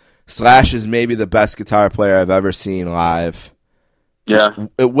awesome. Slash is maybe the best guitar player I've ever seen live. Yeah.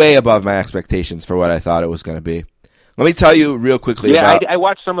 Way above my expectations for what I thought it was going to be. Let me tell you real quickly about... I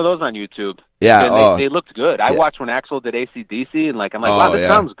watched some of those on YouTube. Yeah, they looked good. I watched when Axl did AC/DC, and I'm like, wow, this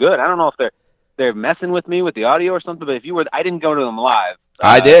sounds good. I don't know if they're messing with me with the audio or something, but I didn't go to them live.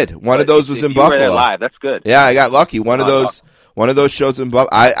 I did. One of those was in Buffalo. You were there live. That's good. Yeah, I got lucky. One of those shows in Buffalo.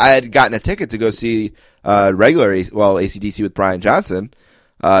 I had gotten a ticket to go see AC/DC with Brian Johnson,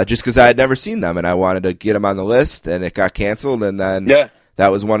 just because I had never seen them, and I wanted to get them on the list, and it got canceled, and then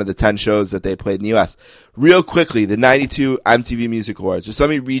that was one of the 10 shows that they played in the U.S. Real quickly, the 92 MTV Music Awards. Just let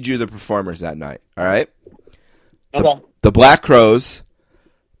me read you the performers that night, all right? Okay. The Black Crowes,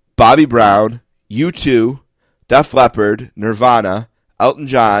 Bobby Brown, U2, Def Leppard, Nirvana, Elton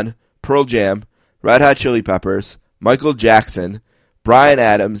John, Pearl Jam, Red Hot Chili Peppers, Michael Jackson, Bryan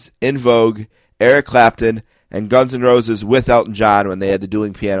Adams, In Vogue, Eric Clapton, and Guns N' Roses with Elton John when they had the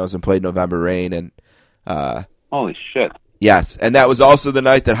dueling pianos and played November Rain. And holy shit. Yes, and that was also the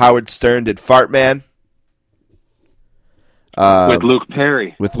night that Howard Stern did Fart Man. With Luke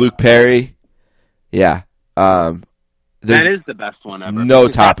Perry. Yeah. That is the best one ever. No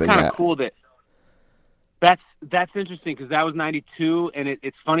topping that's that. Kind of cool that's interesting because that was 92, and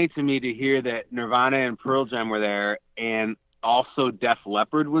it's funny to me to hear that Nirvana and Pearl Jam were there, and also Def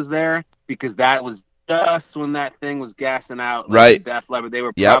Leppard was there, because that was just when that thing was gassing out. Right. Def Leppard. They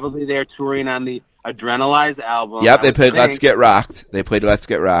were probably there touring on the Adrenalize album. Yep, they played Let's Get Rocked.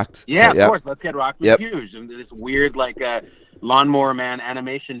 Yeah, so, of course, Let's Get Rocked was huge. And this weird, Lawnmower Man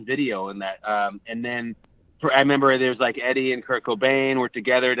animation video in that. And then I remember there's Eddie and Kurt Cobain were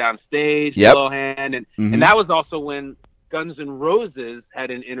together downstage, Lohan, and that was also when Guns N' Roses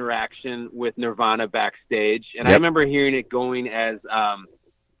had an interaction with Nirvana backstage. And I remember hearing it going as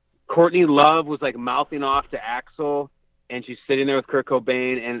Courtney Love was mouthing off to Axl, and she's sitting there with Kurt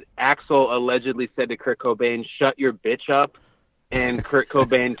Cobain, and Axl allegedly said to Kurt Cobain, "Shut your bitch up." and Kurt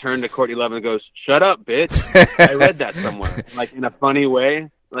Cobain turned to Courtney Love and goes, "Shut up, bitch." I read that somewhere, like in a funny way.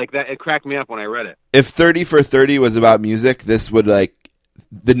 Like that, it cracked me up when I read it. If 30 for 30 was about music, this would like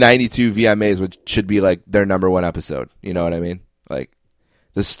the 92 VMAs should be like their number one episode. You know what I mean? Like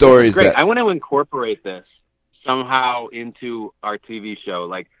the stories Great. that I want to incorporate this somehow into our TV show.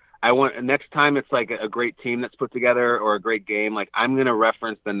 Like I want next time it's like a great team that's put together or a great game. Like I'm going to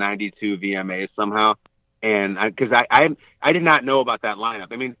reference the 92 VMAs somehow. And because I did not know about that lineup.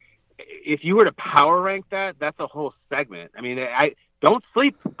 I mean, if you were to power rank that, that's a whole segment. I mean, I don't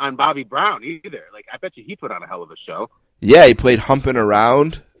sleep on Bobby Brown either. Like, I bet you he put on a hell of a show. Yeah, he played "Humpin'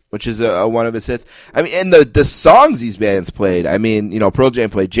 Around," which is one of his hits. I mean, and the songs these bands played. I mean, you know, Pearl Jam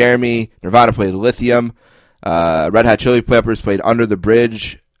played "Jeremy," Nirvana played "Lithium," Red Hot Chili Peppers played "Under the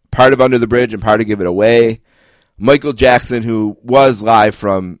Bridge," part of "Under the Bridge" and part of "Give It Away." Michael Jackson, who was live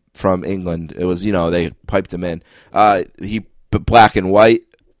from England, it was, you know, they piped him in. He Black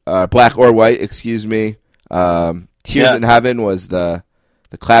or White, excuse me. Tears in Heaven was the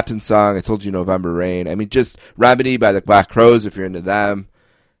Clapton song. I told you November Rain. I mean, just Remedy by the Black Crowes, if you're into them.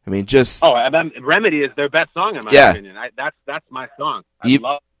 I mean, just Remedy is their best song in my opinion. That's my song. I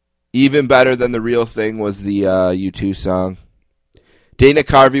love. Even better than The Real Thing was the U2 song. Dana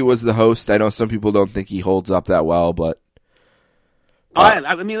Carvey was the host. I know some people don't think he holds up that well, but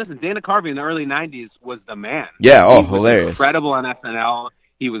I mean, listen, Dana Carvey in the early '90s was the man. Yeah, he was hilarious, incredible on SNL.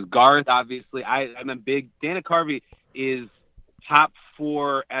 He was Garth, obviously. I'm a big Dana Carvey is top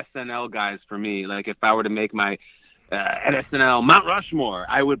 4 SNL guys for me. Like if I were to make my at SNL Mount Rushmore,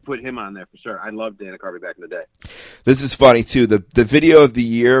 I would put him on there for sure. I loved Dana Carvey back in the day. This is funny too. The video of the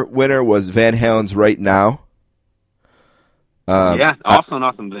year winner was Van Halen's "Right Now."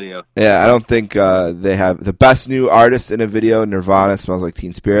 Awesome video. Yeah, I don't think they have the best new artist in a video. Nirvana, Smells Like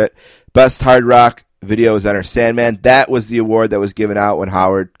Teen Spirit. Best hard rock video is Enter Sandman. That was the award that was given out when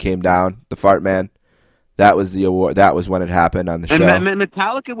Howard came down, the Fart Man. That was the award. That was when it happened on the show. And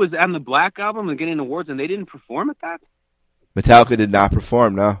Metallica was on the Black Album and getting awards, and they didn't perform at that? Metallica did not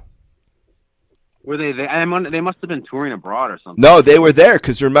perform, no. Were they there? They must have been touring abroad or something. No, they were there,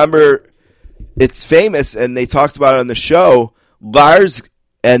 because remember, it's famous, and they talked about it on the show. Lars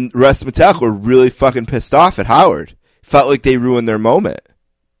and the rest of Metallica were really fucking pissed off at Howard. Felt like they ruined their moment.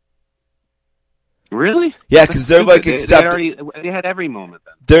 Really? Yeah, because they're like accepting. They had every moment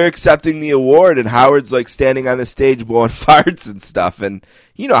then. They're accepting the award, and Howard's like standing on the stage blowing farts and stuff. And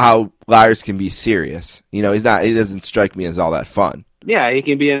you know how Lars can be serious. You know, he's not. He doesn't strike me as all that fun. Yeah, he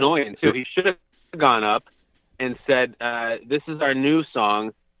can be annoying too. He should have gone up and said, "This is our new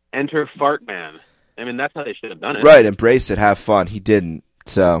song. Enter Fart Man." I mean, that's how they should have done it. Right, embrace it, have fun. He didn't.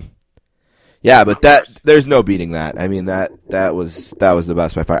 So, yeah, but there's no beating that. I mean, that was the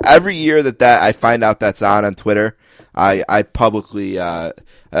best by far. Every year that I find out that's on Twitter, I publicly a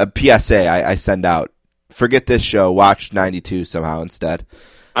PSA I send out. Forget this show. Watch 92 somehow instead.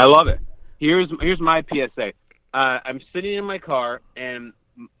 I love it. Here's my PSA. I'm sitting in my car, and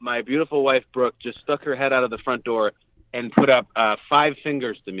my beautiful wife Brooke just stuck her head out of the front door and put up 5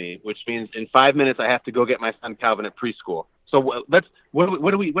 fingers to me, which means in 5 minutes I have to go get my son Calvin at preschool. So what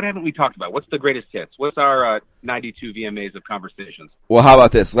haven't we talked about? What's the greatest hits? What's our 92 VMAs of conversations? Well, how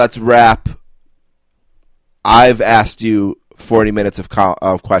about this? Let's wrap. I've asked you 40 minutes of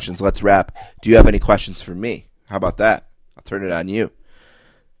questions. Let's wrap. Do you have any questions for me? How about that? I'll turn it on you.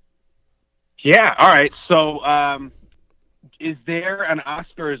 Yeah. All right. So, is there an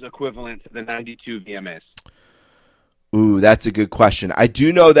Oscars equivalent to the 92 VMAs? Ooh, that's a good question. I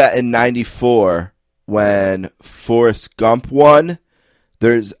do know that in 94, when Forrest Gump won,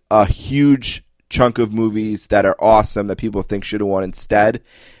 there's a huge chunk of movies that are awesome that people think should have won instead.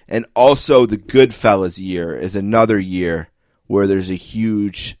 And also the Goodfellas year is another year where there's a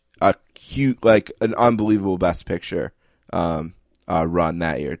huge, like an unbelievable Best Picture run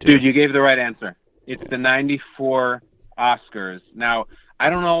that year too. Dude, you gave the right answer. It's the 94 Oscars. Now, I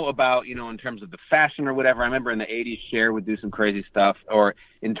don't know about, in terms of the fashion or whatever. I remember in the 80s, Cher would do some crazy stuff, or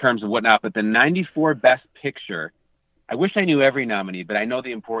in terms of whatnot. But the 94 Best Picture, I wish I knew every nominee, but I know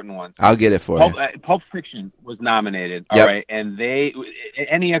the important ones. I'll get it for you. Pulp Fiction was nominated, all right? And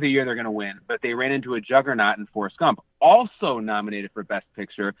any other year they're going to win, but they ran into a juggernaut in Forrest Gump. Also nominated for Best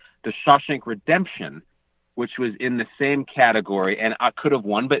Picture, The Shawshank Redemption, which was in the same category, and I could have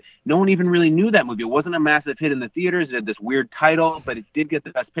won, but no one even really knew that movie. It wasn't a massive hit in the theaters. It had this weird title, but it did get the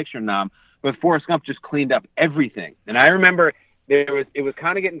Best Picture nom. But Forrest Gump just cleaned up everything. And I remember it was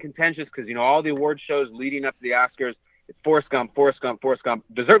kind of getting contentious because, all the award shows leading up to the Oscars, it's Forrest Gump.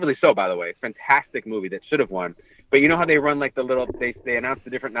 Deservedly so, by the way. Fantastic movie that should have won. But you know how they run like they announce the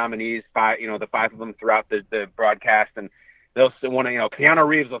different nominees, the 5 of them throughout the broadcast, and they'll say Keanu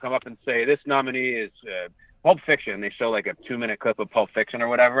Reeves will come up and say this nominee is Pulp Fiction. They show like a 2-minute clip of Pulp Fiction or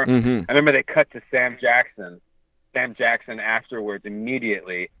whatever. Mm-hmm. I remember they cut to Sam Jackson afterwards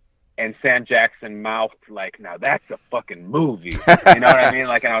immediately, and Sam Jackson mouthed like, "Now that's a fucking movie." You know what I mean?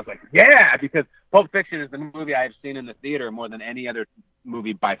 Like, and I was like, "Yeah," because Pulp Fiction is the movie I've seen in the theater more than any other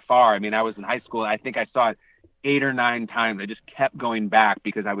movie by far. I mean, I was in high school, and I think I saw it 8 or 9 times. I just kept going back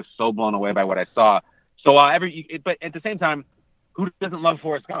because I was so blown away by what I saw. So, but at the same time, who doesn't love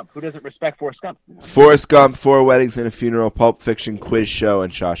Forrest Gump? Who doesn't respect Forrest Gump? Forrest Gump, 4 Weddings and a Funeral, Pulp Fiction, Quiz Show,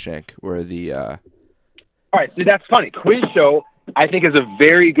 and Shawshank were the... All right, see, that's funny. Quiz Show, I think, is a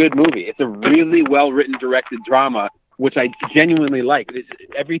very good movie. It's a really well-written, directed drama, which I genuinely like.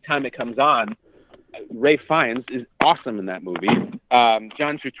 Every time it comes on, Ray Fiennes is awesome in that movie.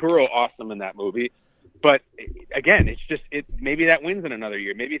 John Turturro, awesome in that movie. But, again, it's just maybe that wins in another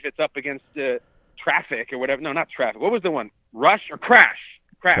year. Maybe if it's up against... Traffic or whatever. No, not Traffic. What was the one? Rush or Crash?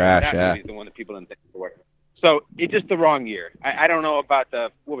 Crash. That movie is the one that people didn't think for. So it's just the wrong year. I don't know about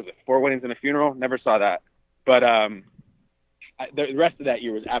what was it? 4 Weddings and a Funeral? Never saw that. But the rest of that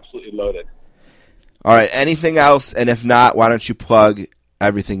year was absolutely loaded. All right. Anything else? And if not, why don't you plug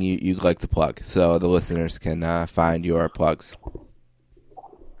everything you'd like to plug so the listeners can find your plugs?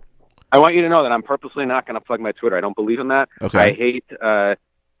 I want you to know that I'm purposely not going to plug my Twitter. I don't believe in that. Okay. I hate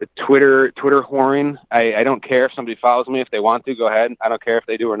the Twitter whoring. I don't care if somebody follows me. If they want to, go ahead. I don't care if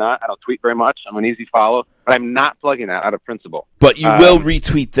they do or not. I don't tweet very much. I'm an easy follow. But I'm not plugging that out of principle. But you will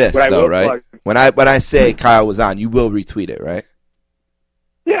retweet this, though, right? Plug. When I say Kyle was on, you will retweet it, right?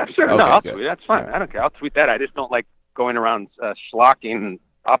 Yeah, sure. Okay, no, I'll good. tweet it. That's fine. Right. I don't care. I'll tweet that. I just don't like going around schlocking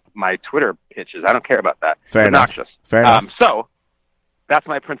up my Twitter pitches. I don't care about that. Fair enough. Fair enough. So that's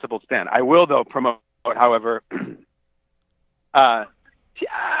my principled stand. I will, though, promote, however...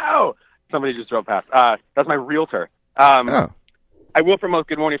 somebody just drove past. That's my realtor. I will promote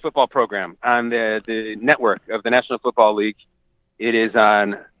Good Morning Football program on the network of the National Football League. It is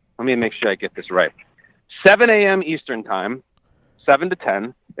on, let me make sure I get this right, 7 a.m. Eastern Time, 7 to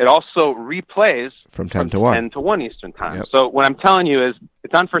 10. It also replays from 10 to 1. 10 to 1 Eastern Time. Yep. So what I'm telling you is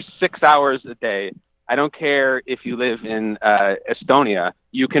it's on for 6 hours a day. I don't care if you live in Estonia.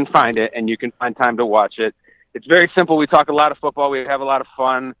 You can find it, and you can find time to watch it. It's very simple. We talk a lot of football. We have a lot of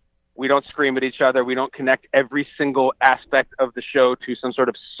fun. We don't scream at each other. We don't connect every single aspect of the show to some sort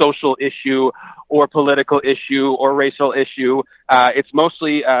of social issue or political issue or racial issue. It's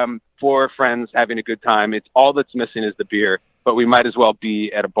mostly for friends having a good time. It's all that's missing is the beer, but we might as well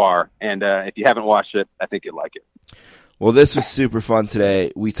be at a bar. And if you haven't watched it, I think you'd like it. Well, this was super fun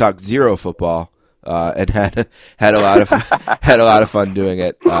today. We talked zero football and had a lot of fun doing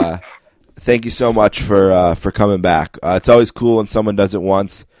it. Thank you so much for coming back. It's always cool when someone does it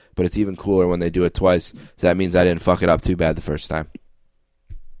once, but it's even cooler when they do it twice. So that means I didn't fuck it up too bad the first time.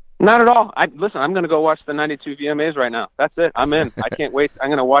 Not at all. Listen, I'm going to go watch the 92 VMAs right now. That's it. I'm in. I can't wait. I'm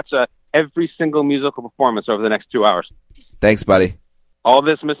going to watch every single musical performance over the next 2 hours. Thanks, buddy. All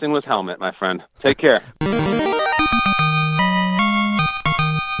this missing was Helmet, my friend. Take care.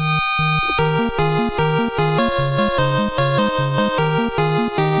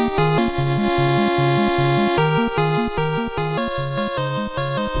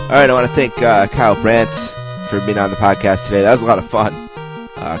 All right, I want to thank Kyle Brandt for being on the podcast today. That was a lot of fun.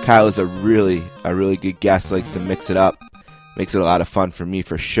 Kyle is a really good guest. Likes to mix it up. Makes it a lot of fun for me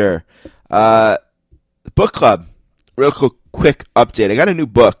for sure. The book club. Real quick update. I got a new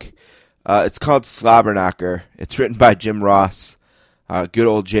book. It's called Slobberknocker. It's written by Jim Ross. Good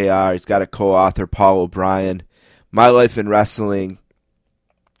old JR. He's got a co-author, Paul O'Brien. My Life in Wrestling.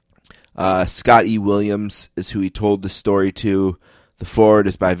 Scott E. Williams is who he told the story to. The foreword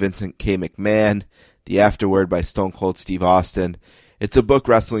is by Vincent K. McMahon. The afterword by Stone Cold Steve Austin. It's a book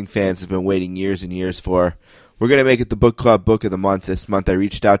wrestling fans have been waiting years and years for. We're going to make it the book club book of the month this month. I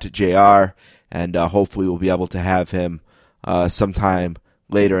reached out to JR, and hopefully we'll be able to have him sometime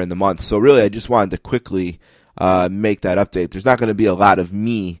later in the month. So really, I just wanted to quickly make that update. There's not going to be a lot of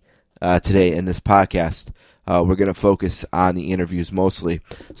me today in this podcast. We're going to focus on the interviews mostly.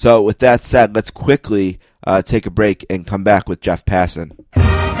 So with that said, let's quickly take a break and come back with Jeff Passan.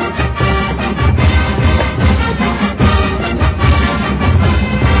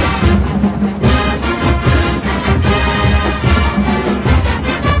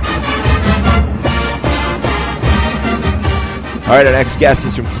 All right, our next guest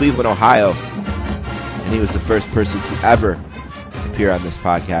is from Cleveland, Ohio, and he was the first person to ever appear on this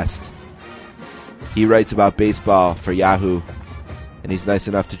podcast. He writes about baseball for Yahoo, and he's nice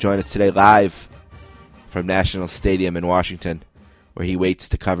enough to join us today live from National Stadium in Washington, where he waits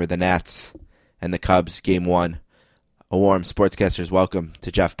to cover the Nats and the Cubs Game 1 A warm sportscaster's welcome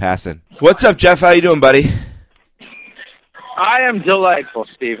to Jeff Passan. What's up, Jeff? How you doing, buddy? I am delightful,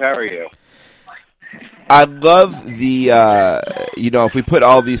 Steve. How are you? I love the, if we put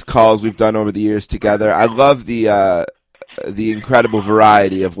all these calls we've done over the years together, I love the incredible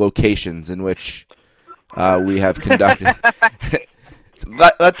variety of locations in which we have conducted.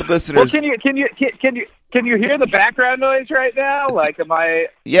 let the listeners. Well, can you hear the background noise right now? Like, am I?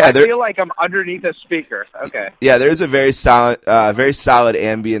 Yeah, I feel like I'm underneath a speaker. Okay. Yeah, there's a very solid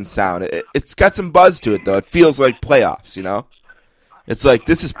ambient sound. It's got some buzz to it, though. It feels like playoffs. It's like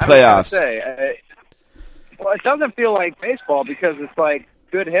this is playoffs. Well, it doesn't feel like baseball because it's like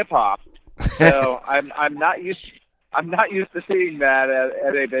good hip hop. So I'm not used to seeing that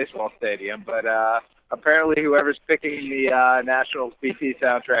at a baseball stadium. But apparently, whoever's picking the Nationals BT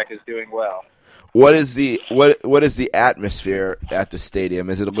soundtrack is doing well. What is the atmosphere at the stadium?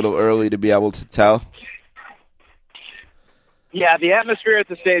 Is it a little early to be able to tell? Yeah, the atmosphere at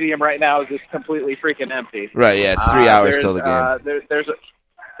the stadium right now is just completely freaking empty. Right. Yeah, it's 3 hours till the game.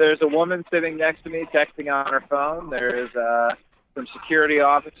 There's a woman sitting next to me texting on her phone. There's some security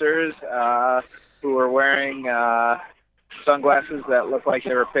officers who are wearing sunglasses that look like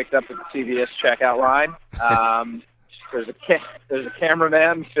they were picked up at the CVS checkout line. There's a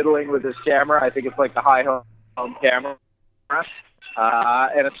cameraman fiddling with his camera. I think it's like the high home camera.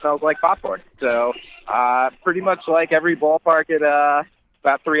 And it smells like popcorn. So pretty much like every ballpark at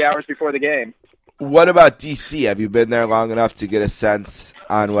about 3 hours before the game. What about D.C.? Have you been there long enough to get a sense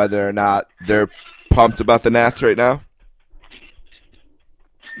on whether or not they're pumped about the Nats right now?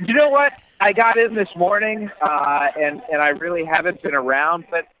 You know what? I got in this morning, and I really haven't been around,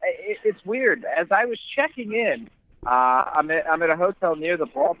 but it's weird. As I was checking in, I'm at a hotel near the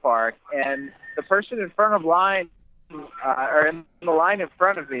ballpark, and the person in front of line, or in the line in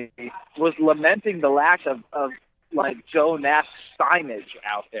front of me, was lamenting the lack of like Joe Nats signage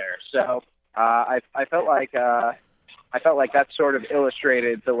out there. So I felt like that sort of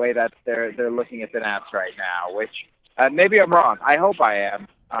illustrated the way that they're looking at the Nats right now. Which maybe I'm wrong. I hope I am.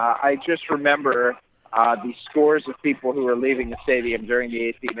 I just remember the scores of people who were leaving the stadium during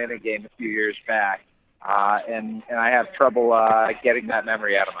the 18-minute game a few years back, and I have trouble getting that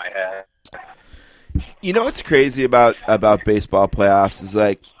memory out of my head. You know what's crazy about baseball playoffs is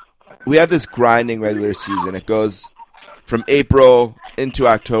like we have this grinding regular season. It goes from April into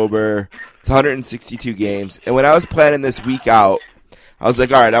October. It's 162 games. And when I was planning this week out, I was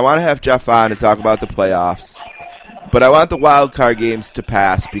like, all right, I want to have Jeff on to talk about the playoffs, but I want the wild card games to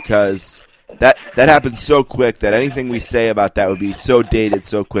pass because that happens so quick that anything we say about that would be so dated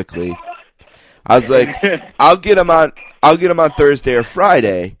so quickly. I was like, I'll get him on Thursday or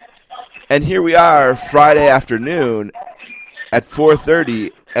Friday. And here we are Friday afternoon at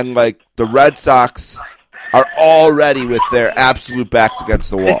 4:30, and like the Red Sox are already with their absolute backs against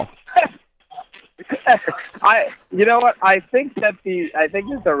the wall. You know what? I think that the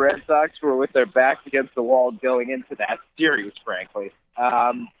Red Sox were with their backs against the wall going into that series. Frankly,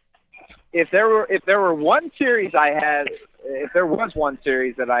 if there was one series that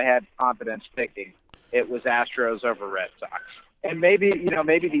I had confidence picking, it was Astros over Red Sox. And maybe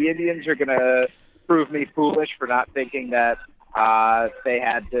the Indians are going to prove me foolish for not thinking that they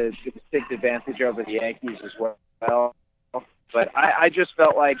had the distinct advantage over the Yankees as well. But I just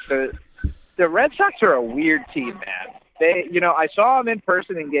felt like the Red Sox are a weird team, man. I saw them in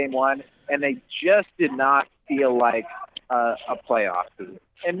person in Game 1, and they just did not feel like a playoff team.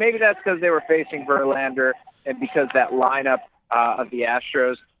 And maybe that's because they were facing Verlander, and because that lineup of the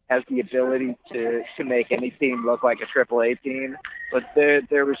Astros has the ability to make any team look like a AAA team. But there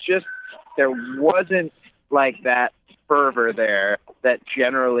wasn't like that fervor there that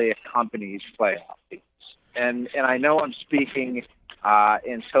generally accompanies playoff teams. And I know I'm speaking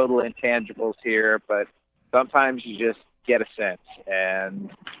in total intangibles here, but sometimes you just get a sense.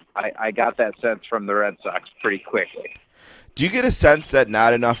 And I got that sense from the Red Sox pretty quickly. Do you get a sense that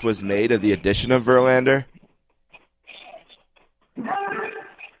not enough was made of the addition of Verlander?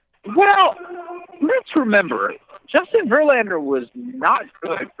 Well, let's remember, Justin Verlander was not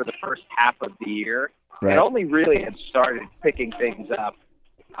good for the first half of the year. Right. And only really had started picking things up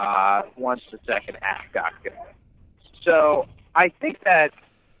once the second half got good. So I think that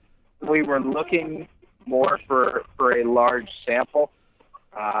we were looking more for a large sample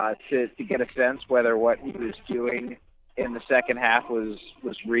to get a sense whether what he was doing in the second half was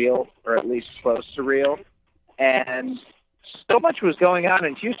real, or at least close to real. And so much was going on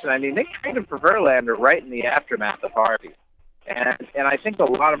in Houston. I mean, they traded for Verlander right in the aftermath of Harvey. And I think a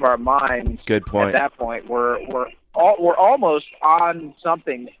lot of our minds Good point. at that point were almost on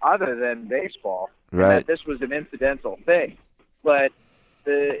something other than baseball. Right. that this was an incidental thing. But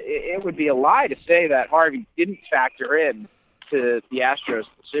it would be a lie to say that Harvey didn't factor in to the Astros'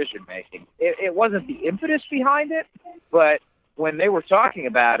 decision-making. It wasn't the impetus behind it, but when they were talking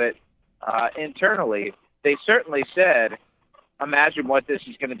about it internally, they certainly said, imagine what this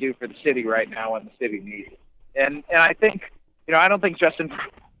is going to do for the city right now when the city needs it. And I think, I don't think Justin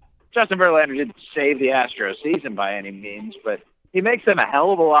Verlander didn't save the Astros season by any means, but he makes them a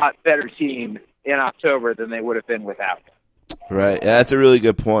hell of a lot better team in October than they would have been without him. Right. Yeah, that's a really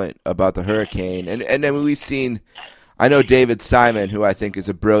good point about the hurricane. And then we've seen, I know David Simon, who I think is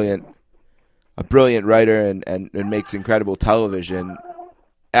a brilliant writer and makes incredible television,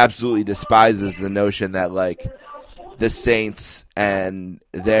 absolutely despises the notion that, like, the Saints and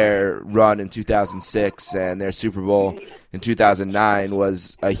their run in 2006 and their Super Bowl in 2009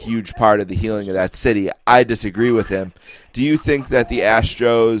 was a huge part of the healing of that city. I disagree with him. Do you think that the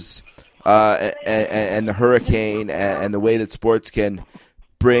Astros and the hurricane and the way that sports can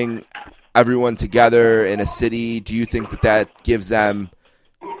bring everyone together in a city, do you think that gives them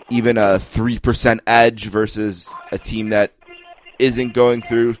even a 3% edge versus a team that isn't going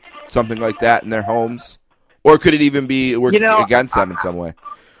through something like that in their homes? Or could it even be working against them in some way?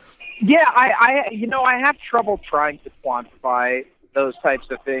 Yeah, I have trouble trying to quantify those types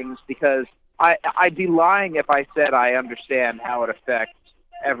of things because I'd be lying if I said I understand how it affects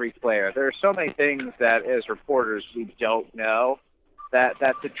every player. There are so many things that as reporters we don't know that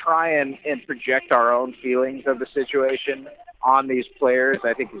to try and project our own feelings of the situation on these players,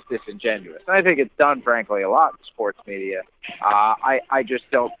 I think is disingenuous. And I think it's done, frankly, a lot in sports media. I just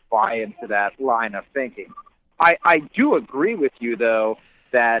don't buy into that line of thinking. I do agree with you, though,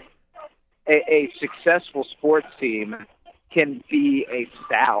 that a successful sports team can be a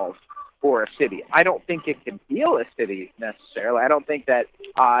salve for a city. I don't think it can heal a city necessarily. I don't think that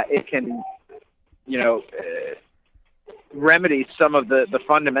it can, remedy some of the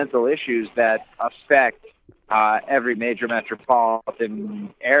fundamental issues that affect every major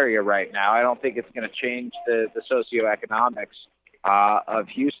metropolitan area right now. I don't think it's going to change the socioeconomics of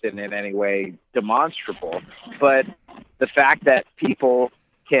Houston in any way demonstrable. But the fact that people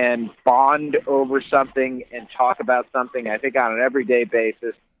can bond over something and talk about something, I think on an everyday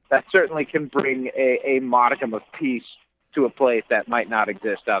basis, that certainly can bring a modicum of peace to a place that might not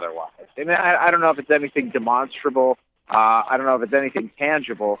exist otherwise. I mean, I don't know if it's anything demonstrable. I don't know if it's anything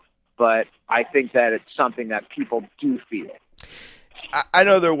tangible, but I think that it's something that people do feel. I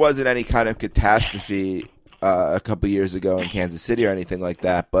know there wasn't any kind of catastrophe a couple years ago in Kansas City or anything like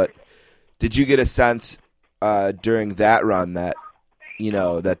that, but did you get a sense during that run that,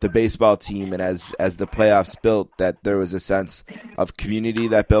 that the baseball team and as the playoffs built, that there was a sense of community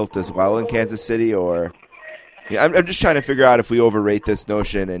that built as well in Kansas City? Or I'm just trying to figure out if we overrate this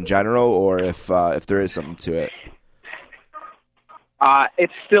notion in general or if there is something to it. It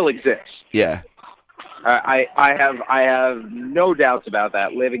still exists. Yeah. I have no doubts about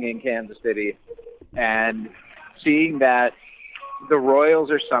that, living in Kansas City and seeing that the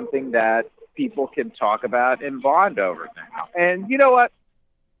Royals are something that people can talk about and bond over now. And you know what?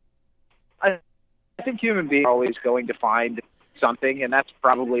 I think human beings are always going to find something, and that's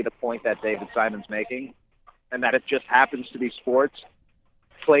probably the point that David Simon's making, and that it just happens to be sports,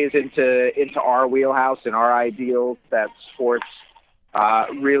 plays into our wheelhouse and our ideals that sports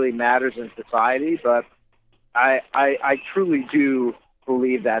really matters in society. But I truly do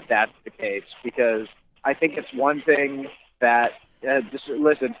believe that that's the case, because I think it's one thing that just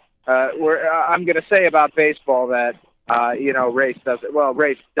listen. I'm going to say about baseball that race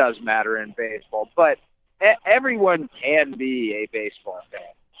does matter in baseball, but everyone can be a baseball fan,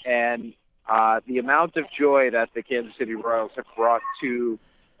 and the amount of joy that the Kansas City Royals have brought to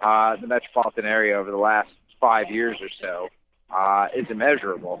the metropolitan area over the last 5 years or so is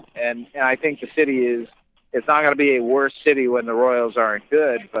immeasurable. And I think the city it's not going to be a worse city when the Royals aren't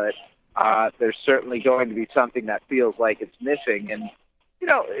good, but there's certainly going to be something that feels like it's missing. And,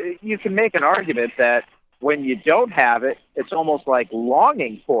 you can make an argument that when you don't have it, it's almost like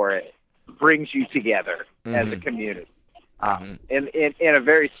longing for it brings you together as a community. In a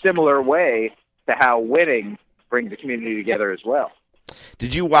very similar way to how winning brings the community together as well.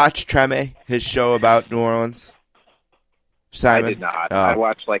 Did you watch Treme, his show about New Orleans? Simon? I did not. I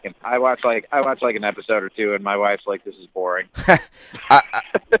watched like an episode or two, and my wife's like, "This is boring."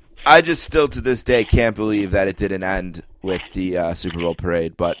 I just still to this day can't believe that it didn't end with the Super Bowl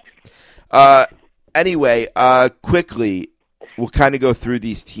parade. But anyway, quickly, we'll kind of go through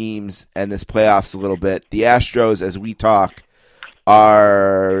these teams and this playoffs a little bit. The Astros, as we talk,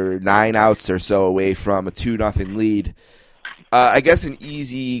 are 9 outs or so away from a 2-0 lead. I guess an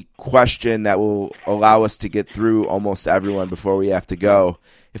easy question that will allow us to get through almost everyone before we have to go.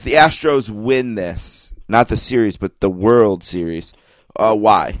 If the Astros win this, not the series, but the World Series,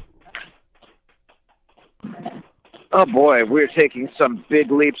 why? Oh, boy, we're taking some big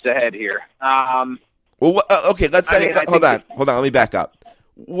leaps ahead here. Okay, hold on. Let me back up.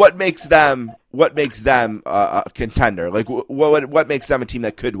 What makes them a contender? Like, what makes them a team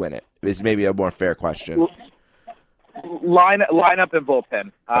that could win it? Is maybe a more fair question. Lineup and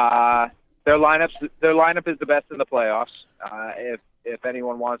bullpen. Their lineup is the best in the playoffs. If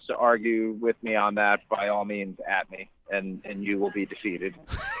anyone wants to argue with me on that, by all means, at me, and you will be defeated.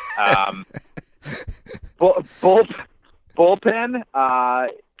 Bullpen.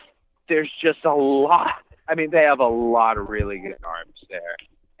 There's just a lot. I mean, they have a lot of really good arms there,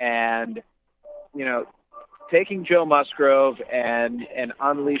 and taking Joe Musgrove and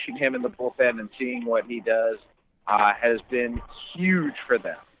unleashing him in the bullpen and seeing what he does has been huge for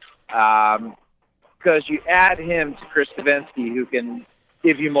them. Because you add him to Chris Davinsky, who can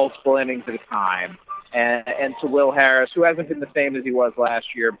give you multiple innings at a time, and to Will Harris, who hasn't been the same as he was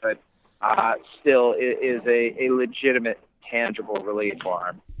last year, but still is a legitimate, tangible relief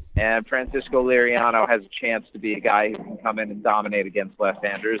arm. And Francisco Liriano has a chance to be a guy who can come in and dominate against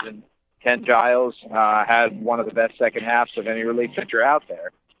left-handers. And Ken Giles had one of the best second halves of any relief pitcher out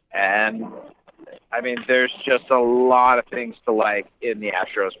there. And, I mean, there's just a lot of things to like in the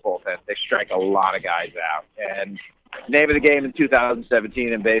Astros bullpen. They strike a lot of guys out. And name of the game in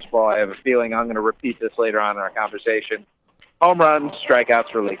 2017 in baseball, I have a feeling I'm going to repeat this later on in our conversation. Home runs,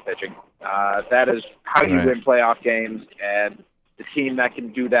 strikeouts, relief pitching. That is how you win playoff games, and the team that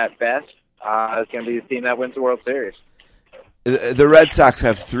can do that best is going to be the team that wins the World Series. The Red Sox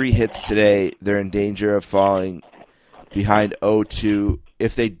have 3 hits today. They're in danger of falling behind 0-2.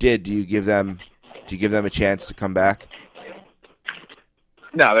 If they did, do you give them a chance to come back?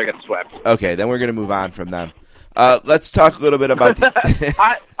 No, they're getting swept. Okay, then we're going to move on from them. Let's talk a little bit about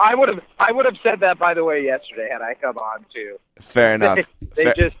the I would have said that, by the way, yesterday had I come on too. Fair enough.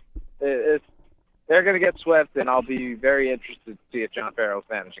 They're going to get swept, and I'll be very interested to see if John Farrell's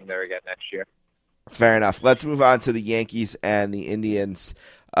managing there again next year. Fair enough. Let's move on to the Yankees and the Indians.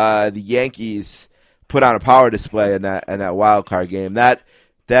 The Yankees put on a power display in that wild card game. That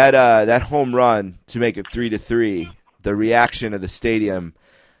home run to make it 3-3. The reaction of the stadium.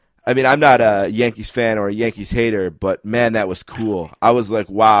 I mean, I'm not a Yankees fan or a Yankees hater, but man, that was cool. I was like,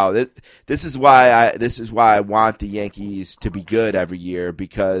 wow, this is why I want the Yankees to be good every year,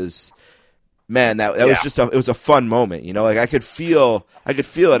 because man, that was it was a fun moment, like I could feel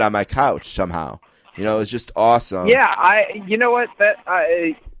it on my couch somehow. It was just awesome. Yeah, you know what,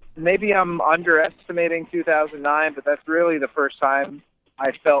 maybe I'm underestimating 2009, but that's really the first time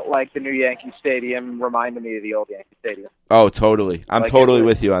I felt like the new Yankee Stadium reminded me of the old Yankee Stadium. Oh, totally. I'm totally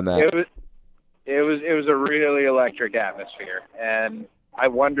with you on that. It was a really electric atmosphere, and I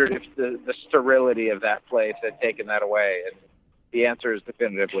wondered if the sterility of that place had taken that away, and the answer is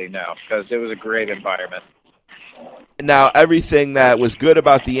definitively no, because it was a great environment. Now, everything that was good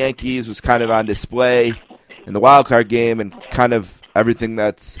about the Yankees was kind of on display in the wild card game, and kind of everything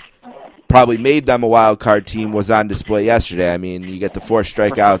that's probably made them a wild card team was on display yesterday. I mean, you get the 4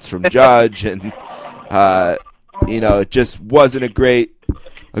 strikeouts from Judge, and it just wasn't a great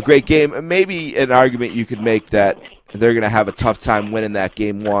game. Maybe an argument you could make that they're going to have a tough time winning that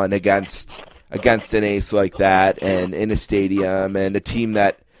game 1 against an ace like that, and in a stadium, and a team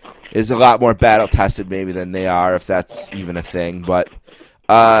that is a lot more battle tested maybe than they are, if that's even a thing. But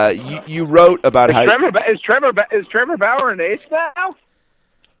you wrote about is Trevor Bauer an ace now?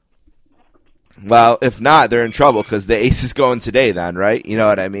 Well, if not, they're in trouble because the ace is going today then, right? You know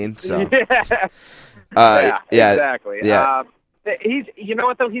what I mean? So, yeah, exactly. Yeah. He's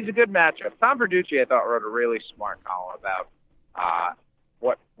a good matchup. Tom Verducci, I thought, wrote a really smart column about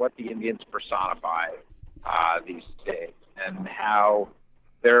what the Indians personify these days, and how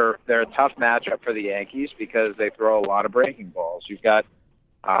they're a tough matchup for the Yankees because they throw a lot of breaking balls. You've got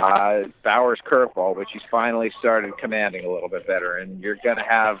Bauer's curveball, which he's finally started commanding a little bit better, and you're going to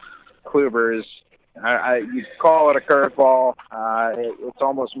have Kluber's, you call it a curveball. It's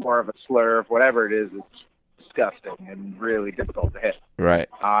almost more of a slurve. Whatever it is, it's disgusting and really difficult to hit. Right.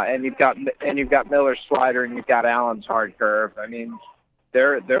 And you've got Miller's slider, and you've got Allen's hard curve. I mean,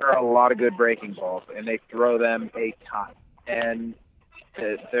 there are a lot of good breaking balls, and they throw them a ton. And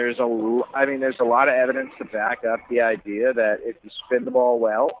there's a lot of evidence to back up the idea that if you spin the ball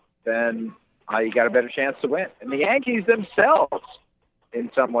well, then you got a better chance to win. And the Yankees themselves, in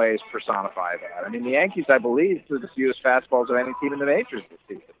some ways, personify that. I mean, the Yankees, I believe, threw the fewest fastballs of any team in the majors this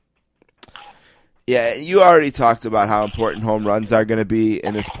season. Yeah, you already talked about how important home runs are going to be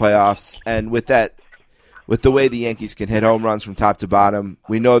in this playoffs, and with the way the Yankees can hit home runs from top to bottom,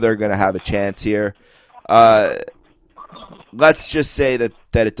 we know they're going to have a chance here. Let's just say that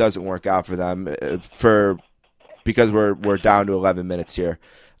it doesn't work out for them because we're down to 11 minutes here.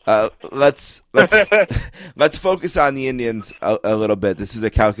 Let's focus on the Indians a little bit. This is a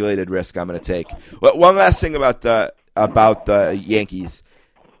calculated risk I'm going to take. One last thing about the Yankees.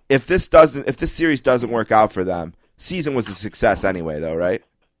 If this series doesn't work out for them, season was a success anyway, though, right?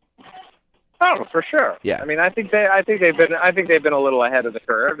 Oh, for sure. Yeah. I mean, I think they've been a little ahead of the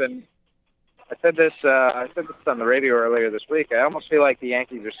curve, and I said this on the radio earlier this week. I almost feel like the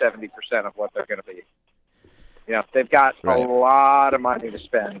Yankees are 70% of what they're going to be. You know, they've got a lot of money to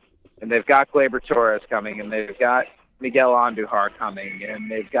spend, and they've got Gleyber Torres coming, and they've got Miguel Andujar coming, and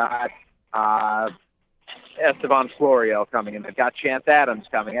they've got Esteban Florial coming, and they've got Chance Adams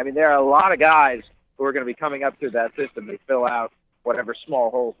coming. I mean, there are a lot of guys who are going to be coming up through that system to fill out whatever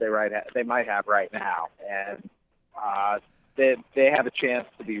small holes they might have right now. And they have a chance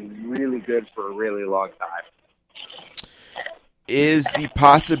to be really good for a really long time. Is the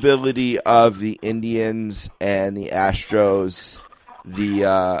possibility of the Indians and the Astros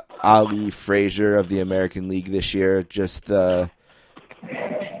the Ali Frazier of the American League this year? Just the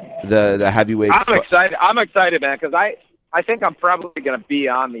heavyweight. I'm excited, man, because I think I'm probably going to be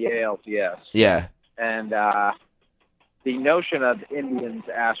on the ALCS. Yeah. And the notion of Indians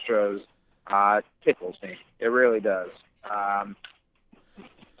Astros tickles me. It really does. I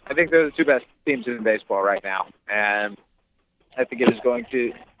think they're the two best teams in baseball right now, and I think it is going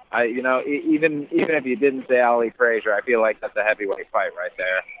to. Even if you didn't say Ali Frazier, I feel like that's a heavyweight fight right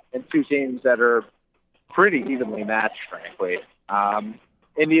there, and two teams that are pretty evenly matched, frankly.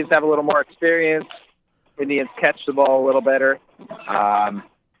 Indians have a little more experience. Indians catch the ball a little better. I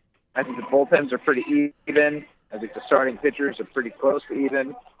think the bullpens are pretty even. I think the starting pitchers are pretty close to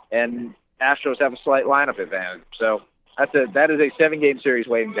even, and Astros have a slight lineup advantage. So that is a 7-game series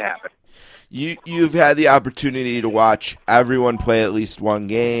waiting to happen. You've had the opportunity to watch everyone play at least one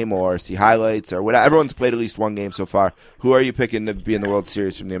game or see highlights or whatever. Everyone's played at least one game so far. Who are you picking to be in the World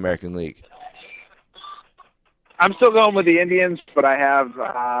Series from the American League? I'm still going with the Indians, but I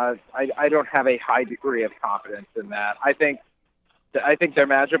don't have a high degree of confidence in that. I think their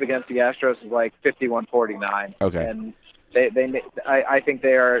matchup against the Astros is like 51-49. Okay. And I think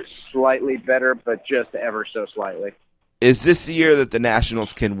they are slightly better, but just ever so slightly. Is this the year that the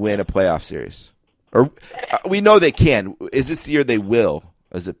Nationals can win a playoff series? Or we know they can. Is this the year they will?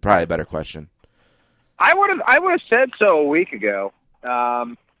 Is it probably a better question? I would have said so a week ago.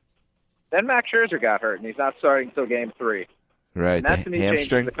 Then Max Scherzer got hurt, and he's not starting until Game 3. Right, and that to me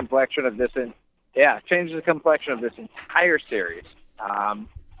changes the complexion of this. Changes the complexion of this entire series.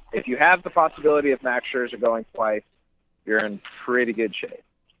 If you have the possibility of Max Scherzer going twice, you're in pretty good shape.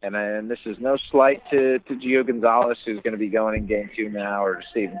 And this is no slight to Gio Gonzalez, who's going to be going in Game 2 now, or to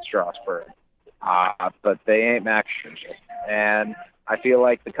Steven Strasburg. But they ain't Max Scherzer. And I feel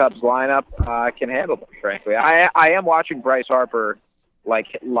like the Cubs lineup can handle them, frankly. I am watching Bryce Harper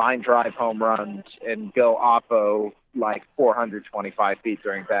line drive home runs and go oppo 425 feet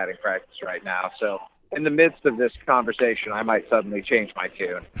during batting practice right now. So in the midst of this conversation, I might suddenly change my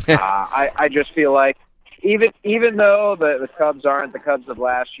tune. I just feel like even though the Cubs aren't the Cubs of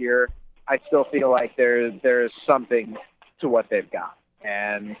last year, I still feel like there's something to what they've got.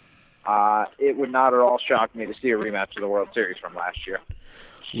 And it would not at all shock me to see a rematch of the World Series from last year.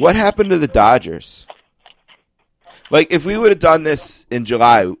 What happened to the Dodgers? If we would have done this in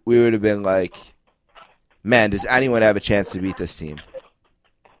July, we would have been like, man, does anyone have a chance to beat this team?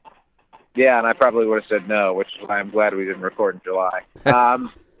 Yeah, and I probably would have said no, which is why I'm glad we didn't record in July.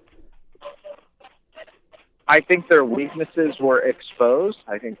 I think their weaknesses were exposed.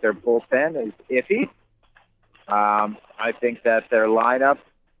 I think their bullpen is iffy. I think that their lineup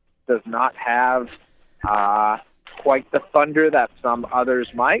does not have quite the thunder that some others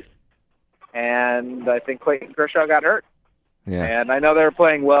might. And I think Clayton Kershaw got hurt. Yeah. And I know they were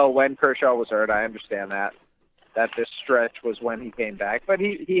playing well when Kershaw was hurt. I understand that this stretch was when he came back. But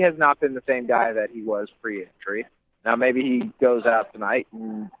he has not been the same guy that he was pre-injury. Now maybe he goes out tonight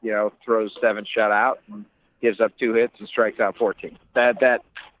and, throws 7 shutout and gives up 2 hits and strikes out 14. That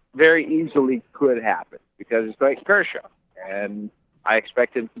very easily could happen because it's Clayton Kershaw. And I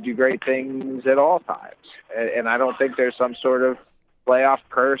expect him to do great things at all times. And I don't think there's some sort of playoff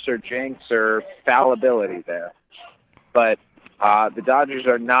curse or jinx or fallibility there. But the Dodgers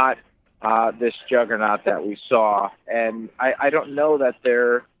are not this juggernaut that we saw. And I don't know that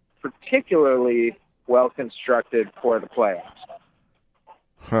they're particularly well constructed for the playoffs.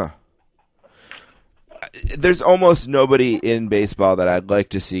 Huh. there's almost nobody in baseball that I'd like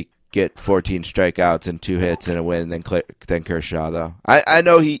to see get 14 strikeouts and 2 hits and a win than Kershaw, though. I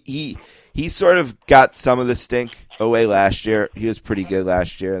know he sort of got some of the stink away last year. He was pretty good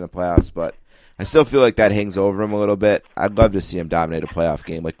last year in the playoffs, but I still feel like that hangs over him a little bit. I'd love to see him dominate a playoff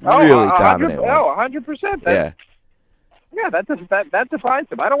game, like really dominate one. 100%. Yeah, that defines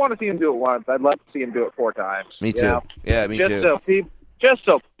him. I don't want to see him do it once. I'd love to see him do it 4 times. Me too. Know? Yeah, me too. Just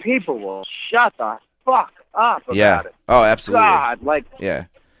so people will shut the fuck up about it. Oh, absolutely. God, yeah.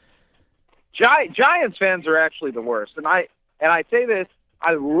 Giants fans are actually the worst, and I say this.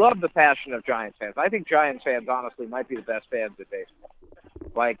 I love the passion of Giants fans. I think Giants fans, honestly, might be the best fans in baseball.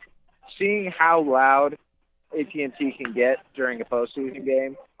 Like, seeing how loud AT&T can get during a postseason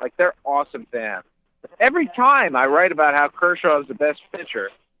game, like, they're awesome fans. Every time I write about how Kershaw is the best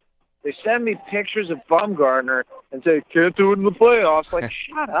pitcher, they send me pictures of Bumgarner and say, can't do it in the playoffs. Like,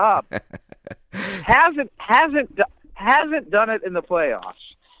 shut up. Hasn't done it in the playoffs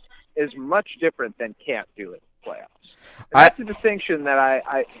is much different than can't do it in the playoffs. And that's a distinction that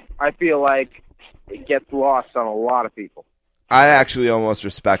I feel like it gets lost on a lot of people. I actually almost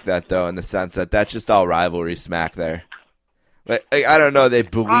respect that, though, in the sense that that's just all rivalry smack there. Like, I don't know, they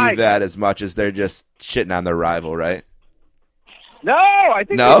believe that as much as they're just shitting on their rival, right? No, I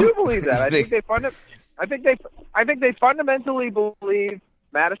think they do believe that. I think they fundamentally believe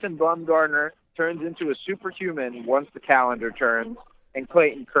Madison Bumgarner turns into a superhuman once the calendar turns, and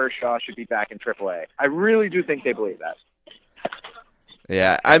Clayton Kershaw should be back in AAA. I really do think they believe that.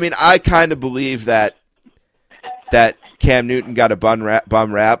 Yeah, I mean, I kind of believe that Cam Newton got a bum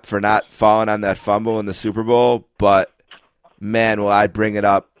rap for not falling on that fumble in the Super Bowl, but man, will I bring it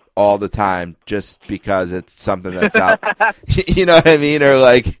up all the time just because it's something that's out. You know what I mean? Or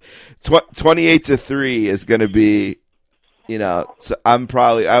like 28-3 is going to be, so I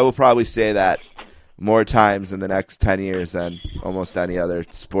will probably say that more times in the next 10 years than almost any other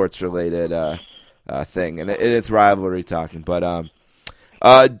sports-related thing. And it's rivalry talking. But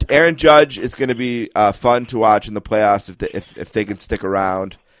Aaron Judge is going to be fun to watch in the playoffs if they can stick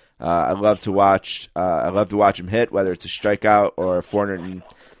around. I love to watch him hit, whether it's a strikeout or a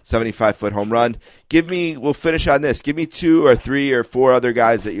 475-foot home run. We'll finish on this. Give me 2 or 3 or 4 other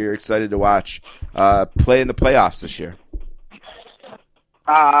guys that you're excited to watch play in the playoffs this year.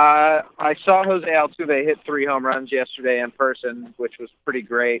 I saw Jose Altuve hit 3 home runs yesterday in person, which was pretty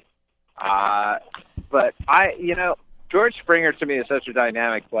great. But George Springer to me is such a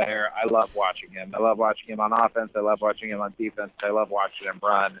dynamic player. I love watching him. I love watching him on offense. I love watching him on defense. I love watching him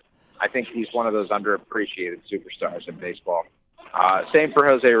run. I think he's one of those underappreciated superstars in baseball. Same for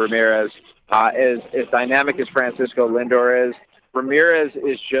Jose Ramirez. As dynamic as Francisco Lindor is, Ramirez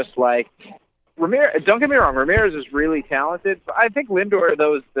is just like Ramirez. Don't get me wrong, Ramirez is really talented. I think Lindor,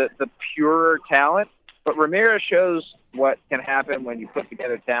 though, is the purer talent. But Ramirez shows what can happen when you put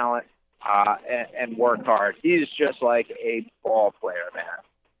together talent and work hard. He's just like a ball player,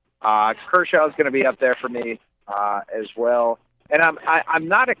 man. Kershaw is going to be up there for me as well. And I'm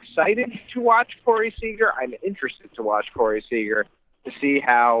not excited to watch Corey Seager. I'm interested to watch Corey Seager to see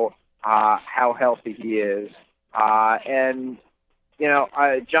how healthy he is. And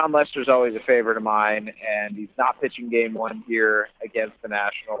John Lester's always a favorite of mine, and he's not pitching Game 1 here against the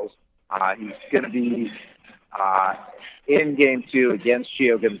Nationals. He's going to be in Game 2 against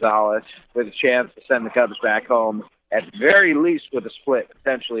Gio Gonzalez with a chance to send the Cubs back home, at very least with a split,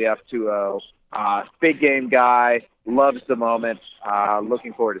 potentially up 2-0. Big game guy, loves the moment.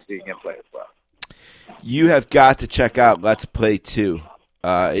 Looking forward to seeing him play as well. You have got to check out Let's Play 2.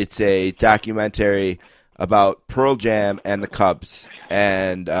 It's a documentary about Pearl Jam and the Cubs,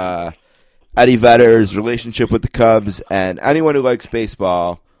 and Eddie Vedder's relationship with the Cubs, and anyone who likes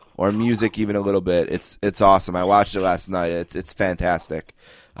baseball or music even a little bit. It's awesome. I watched it last night. It's fantastic.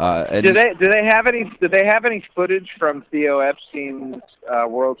 And do they have any footage from Theo Epstein's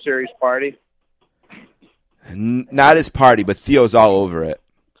World Series party? Not his party, but Theo's all over it.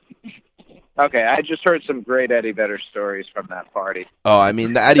 Okay, I just heard some great Eddie Vedder stories from that party. Oh, I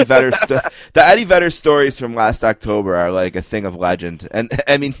mean, the Eddie Vedder stories from last October are like a thing of legend. And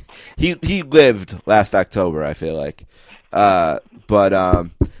I mean, he lived last October, I feel like. But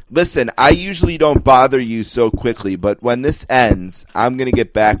listen, I usually don't bother you so quickly, but when this ends, I'm going to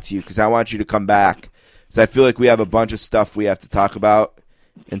get back to you because I want you to come back. So I feel like we have a bunch of stuff we have to talk about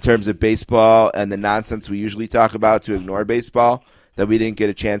in terms of baseball and the nonsense we usually talk about to ignore baseball that we didn't get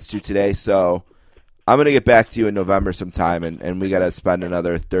a chance to today. So I'm going to get back to you in November sometime, and we got to spend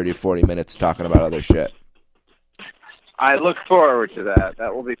another 30 or 40 minutes talking about other shit. I look forward to that.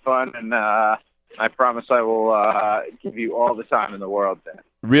 That will be fun, and I promise I will give you all the time in the world then.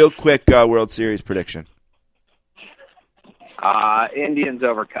 Real quick World Series prediction. Indians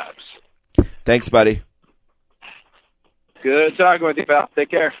over Cubs. Thanks, buddy. Good talking with you, pal. Take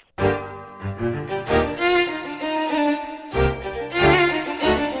care.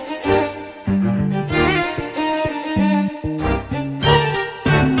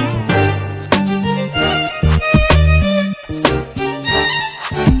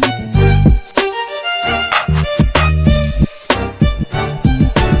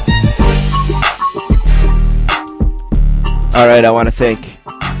 All right, I want to thank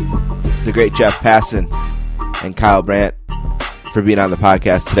the great Jeff Passan and Kyle Brandt for being on the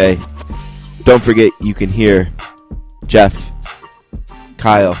podcast today. Don't forget, you can hear Jeff,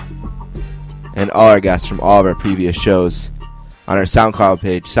 Kyle, and all our guests from all of our previous shows on our SoundCloud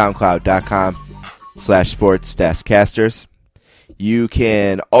page, soundcloud.com/sports-casters. You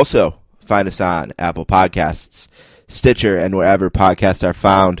can also find us on Apple Podcasts, Stitcher, and wherever podcasts are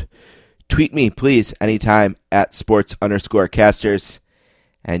found. Tweet me, please, anytime at sports_casters,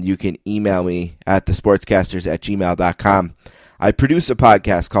 and you can email me at thesportscasters@gmail.com. I produce a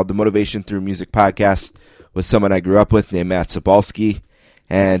podcast called the Motivation Through Music Podcast with someone I grew up with named Matt Sobalski,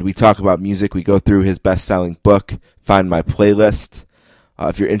 and we talk about music. We go through his best-selling book, Find My Playlist.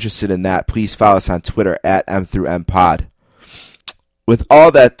 If you're interested in that, please follow us on Twitter at M through MPod. With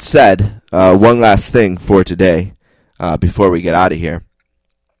all that said, one last thing for today before we get out of here.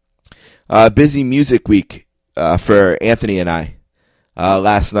 Busy music week for Anthony and I.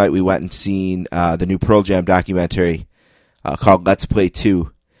 Last night we went and seen the new Pearl Jam documentary called Let's Play 2.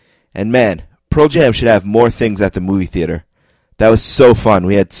 And man, Pearl Jam should have more things at the movie theater. That was so fun.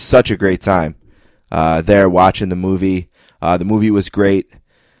 We had such a great time there watching the movie. The movie was great.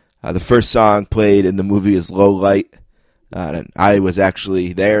 The first song played in the movie is Low Light. And I was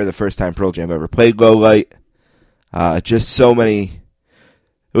actually there the first time Pearl Jam ever played Low Light. Just so many...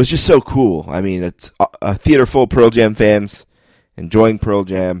 It was just so cool. I mean, it's a theater full of Pearl Jam fans enjoying Pearl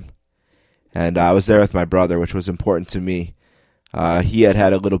Jam. And I was there with my brother, which was important to me. He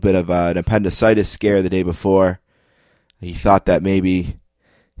had a little bit of an appendicitis scare the day before. He thought that maybe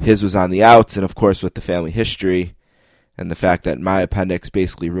his was on the outs. And, of course, with the family history and the fact that my appendix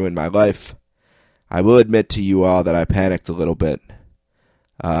basically ruined my life, I will admit to you all that I panicked a little bit.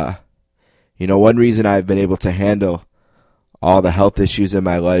 One reason I've been able to handle all the health issues in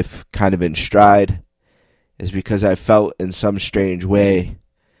my life kind of in stride is because I felt in some strange way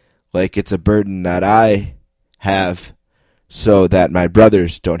like it's a burden that I have so that my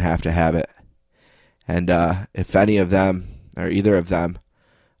brothers don't have to have it. And if any of them or either of them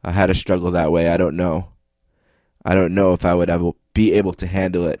had to struggle that way, I don't know. I don't know if I would ever be able to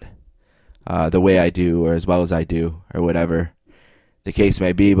handle it the way I do or as well as I do or whatever the case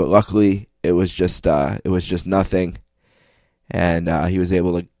may be. But luckily it was just nothing. And he was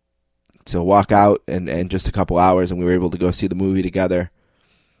able to walk out in just a couple hours, and we were able to go see the movie together.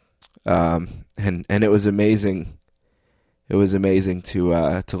 And it was amazing. It was amazing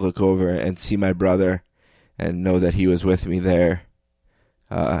to look over and see my brother and know that he was with me there,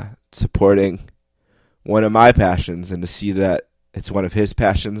 supporting one of my passions, and to see that it's one of his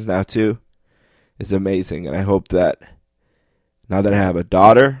passions now too is amazing. And I hope that now that I have a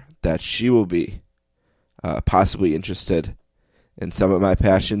daughter, that she will be possibly interested in some of my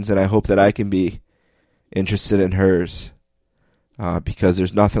passions, and I hope that I can be interested in hers, because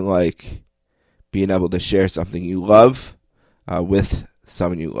there's nothing like being able to share something you love with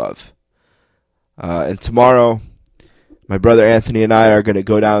someone you love. And tomorrow, my brother Anthony and I are going to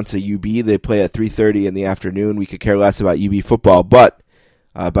go down to UB. They play at 3:30 in the afternoon. We could care less about UB football, but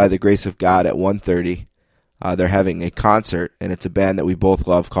by the grace of God, at 1:30, they're having a concert, and it's a band that we both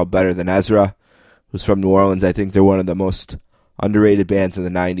love called Better Than Ezra, who's from New Orleans. I think they're one of the most underrated bands in the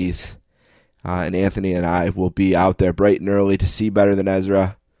 90s. And Anthony and I will be out there bright and early to see Better Than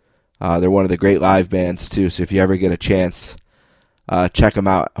Ezra. They're one of the great live bands, too, so if you ever get a chance, check them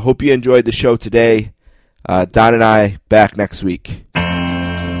out. I hope you enjoyed the show today. Don and I back next week.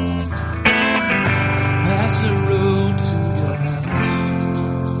 Pass the road to your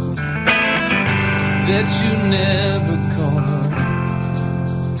house that you never called,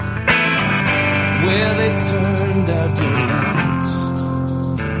 where they turned out your light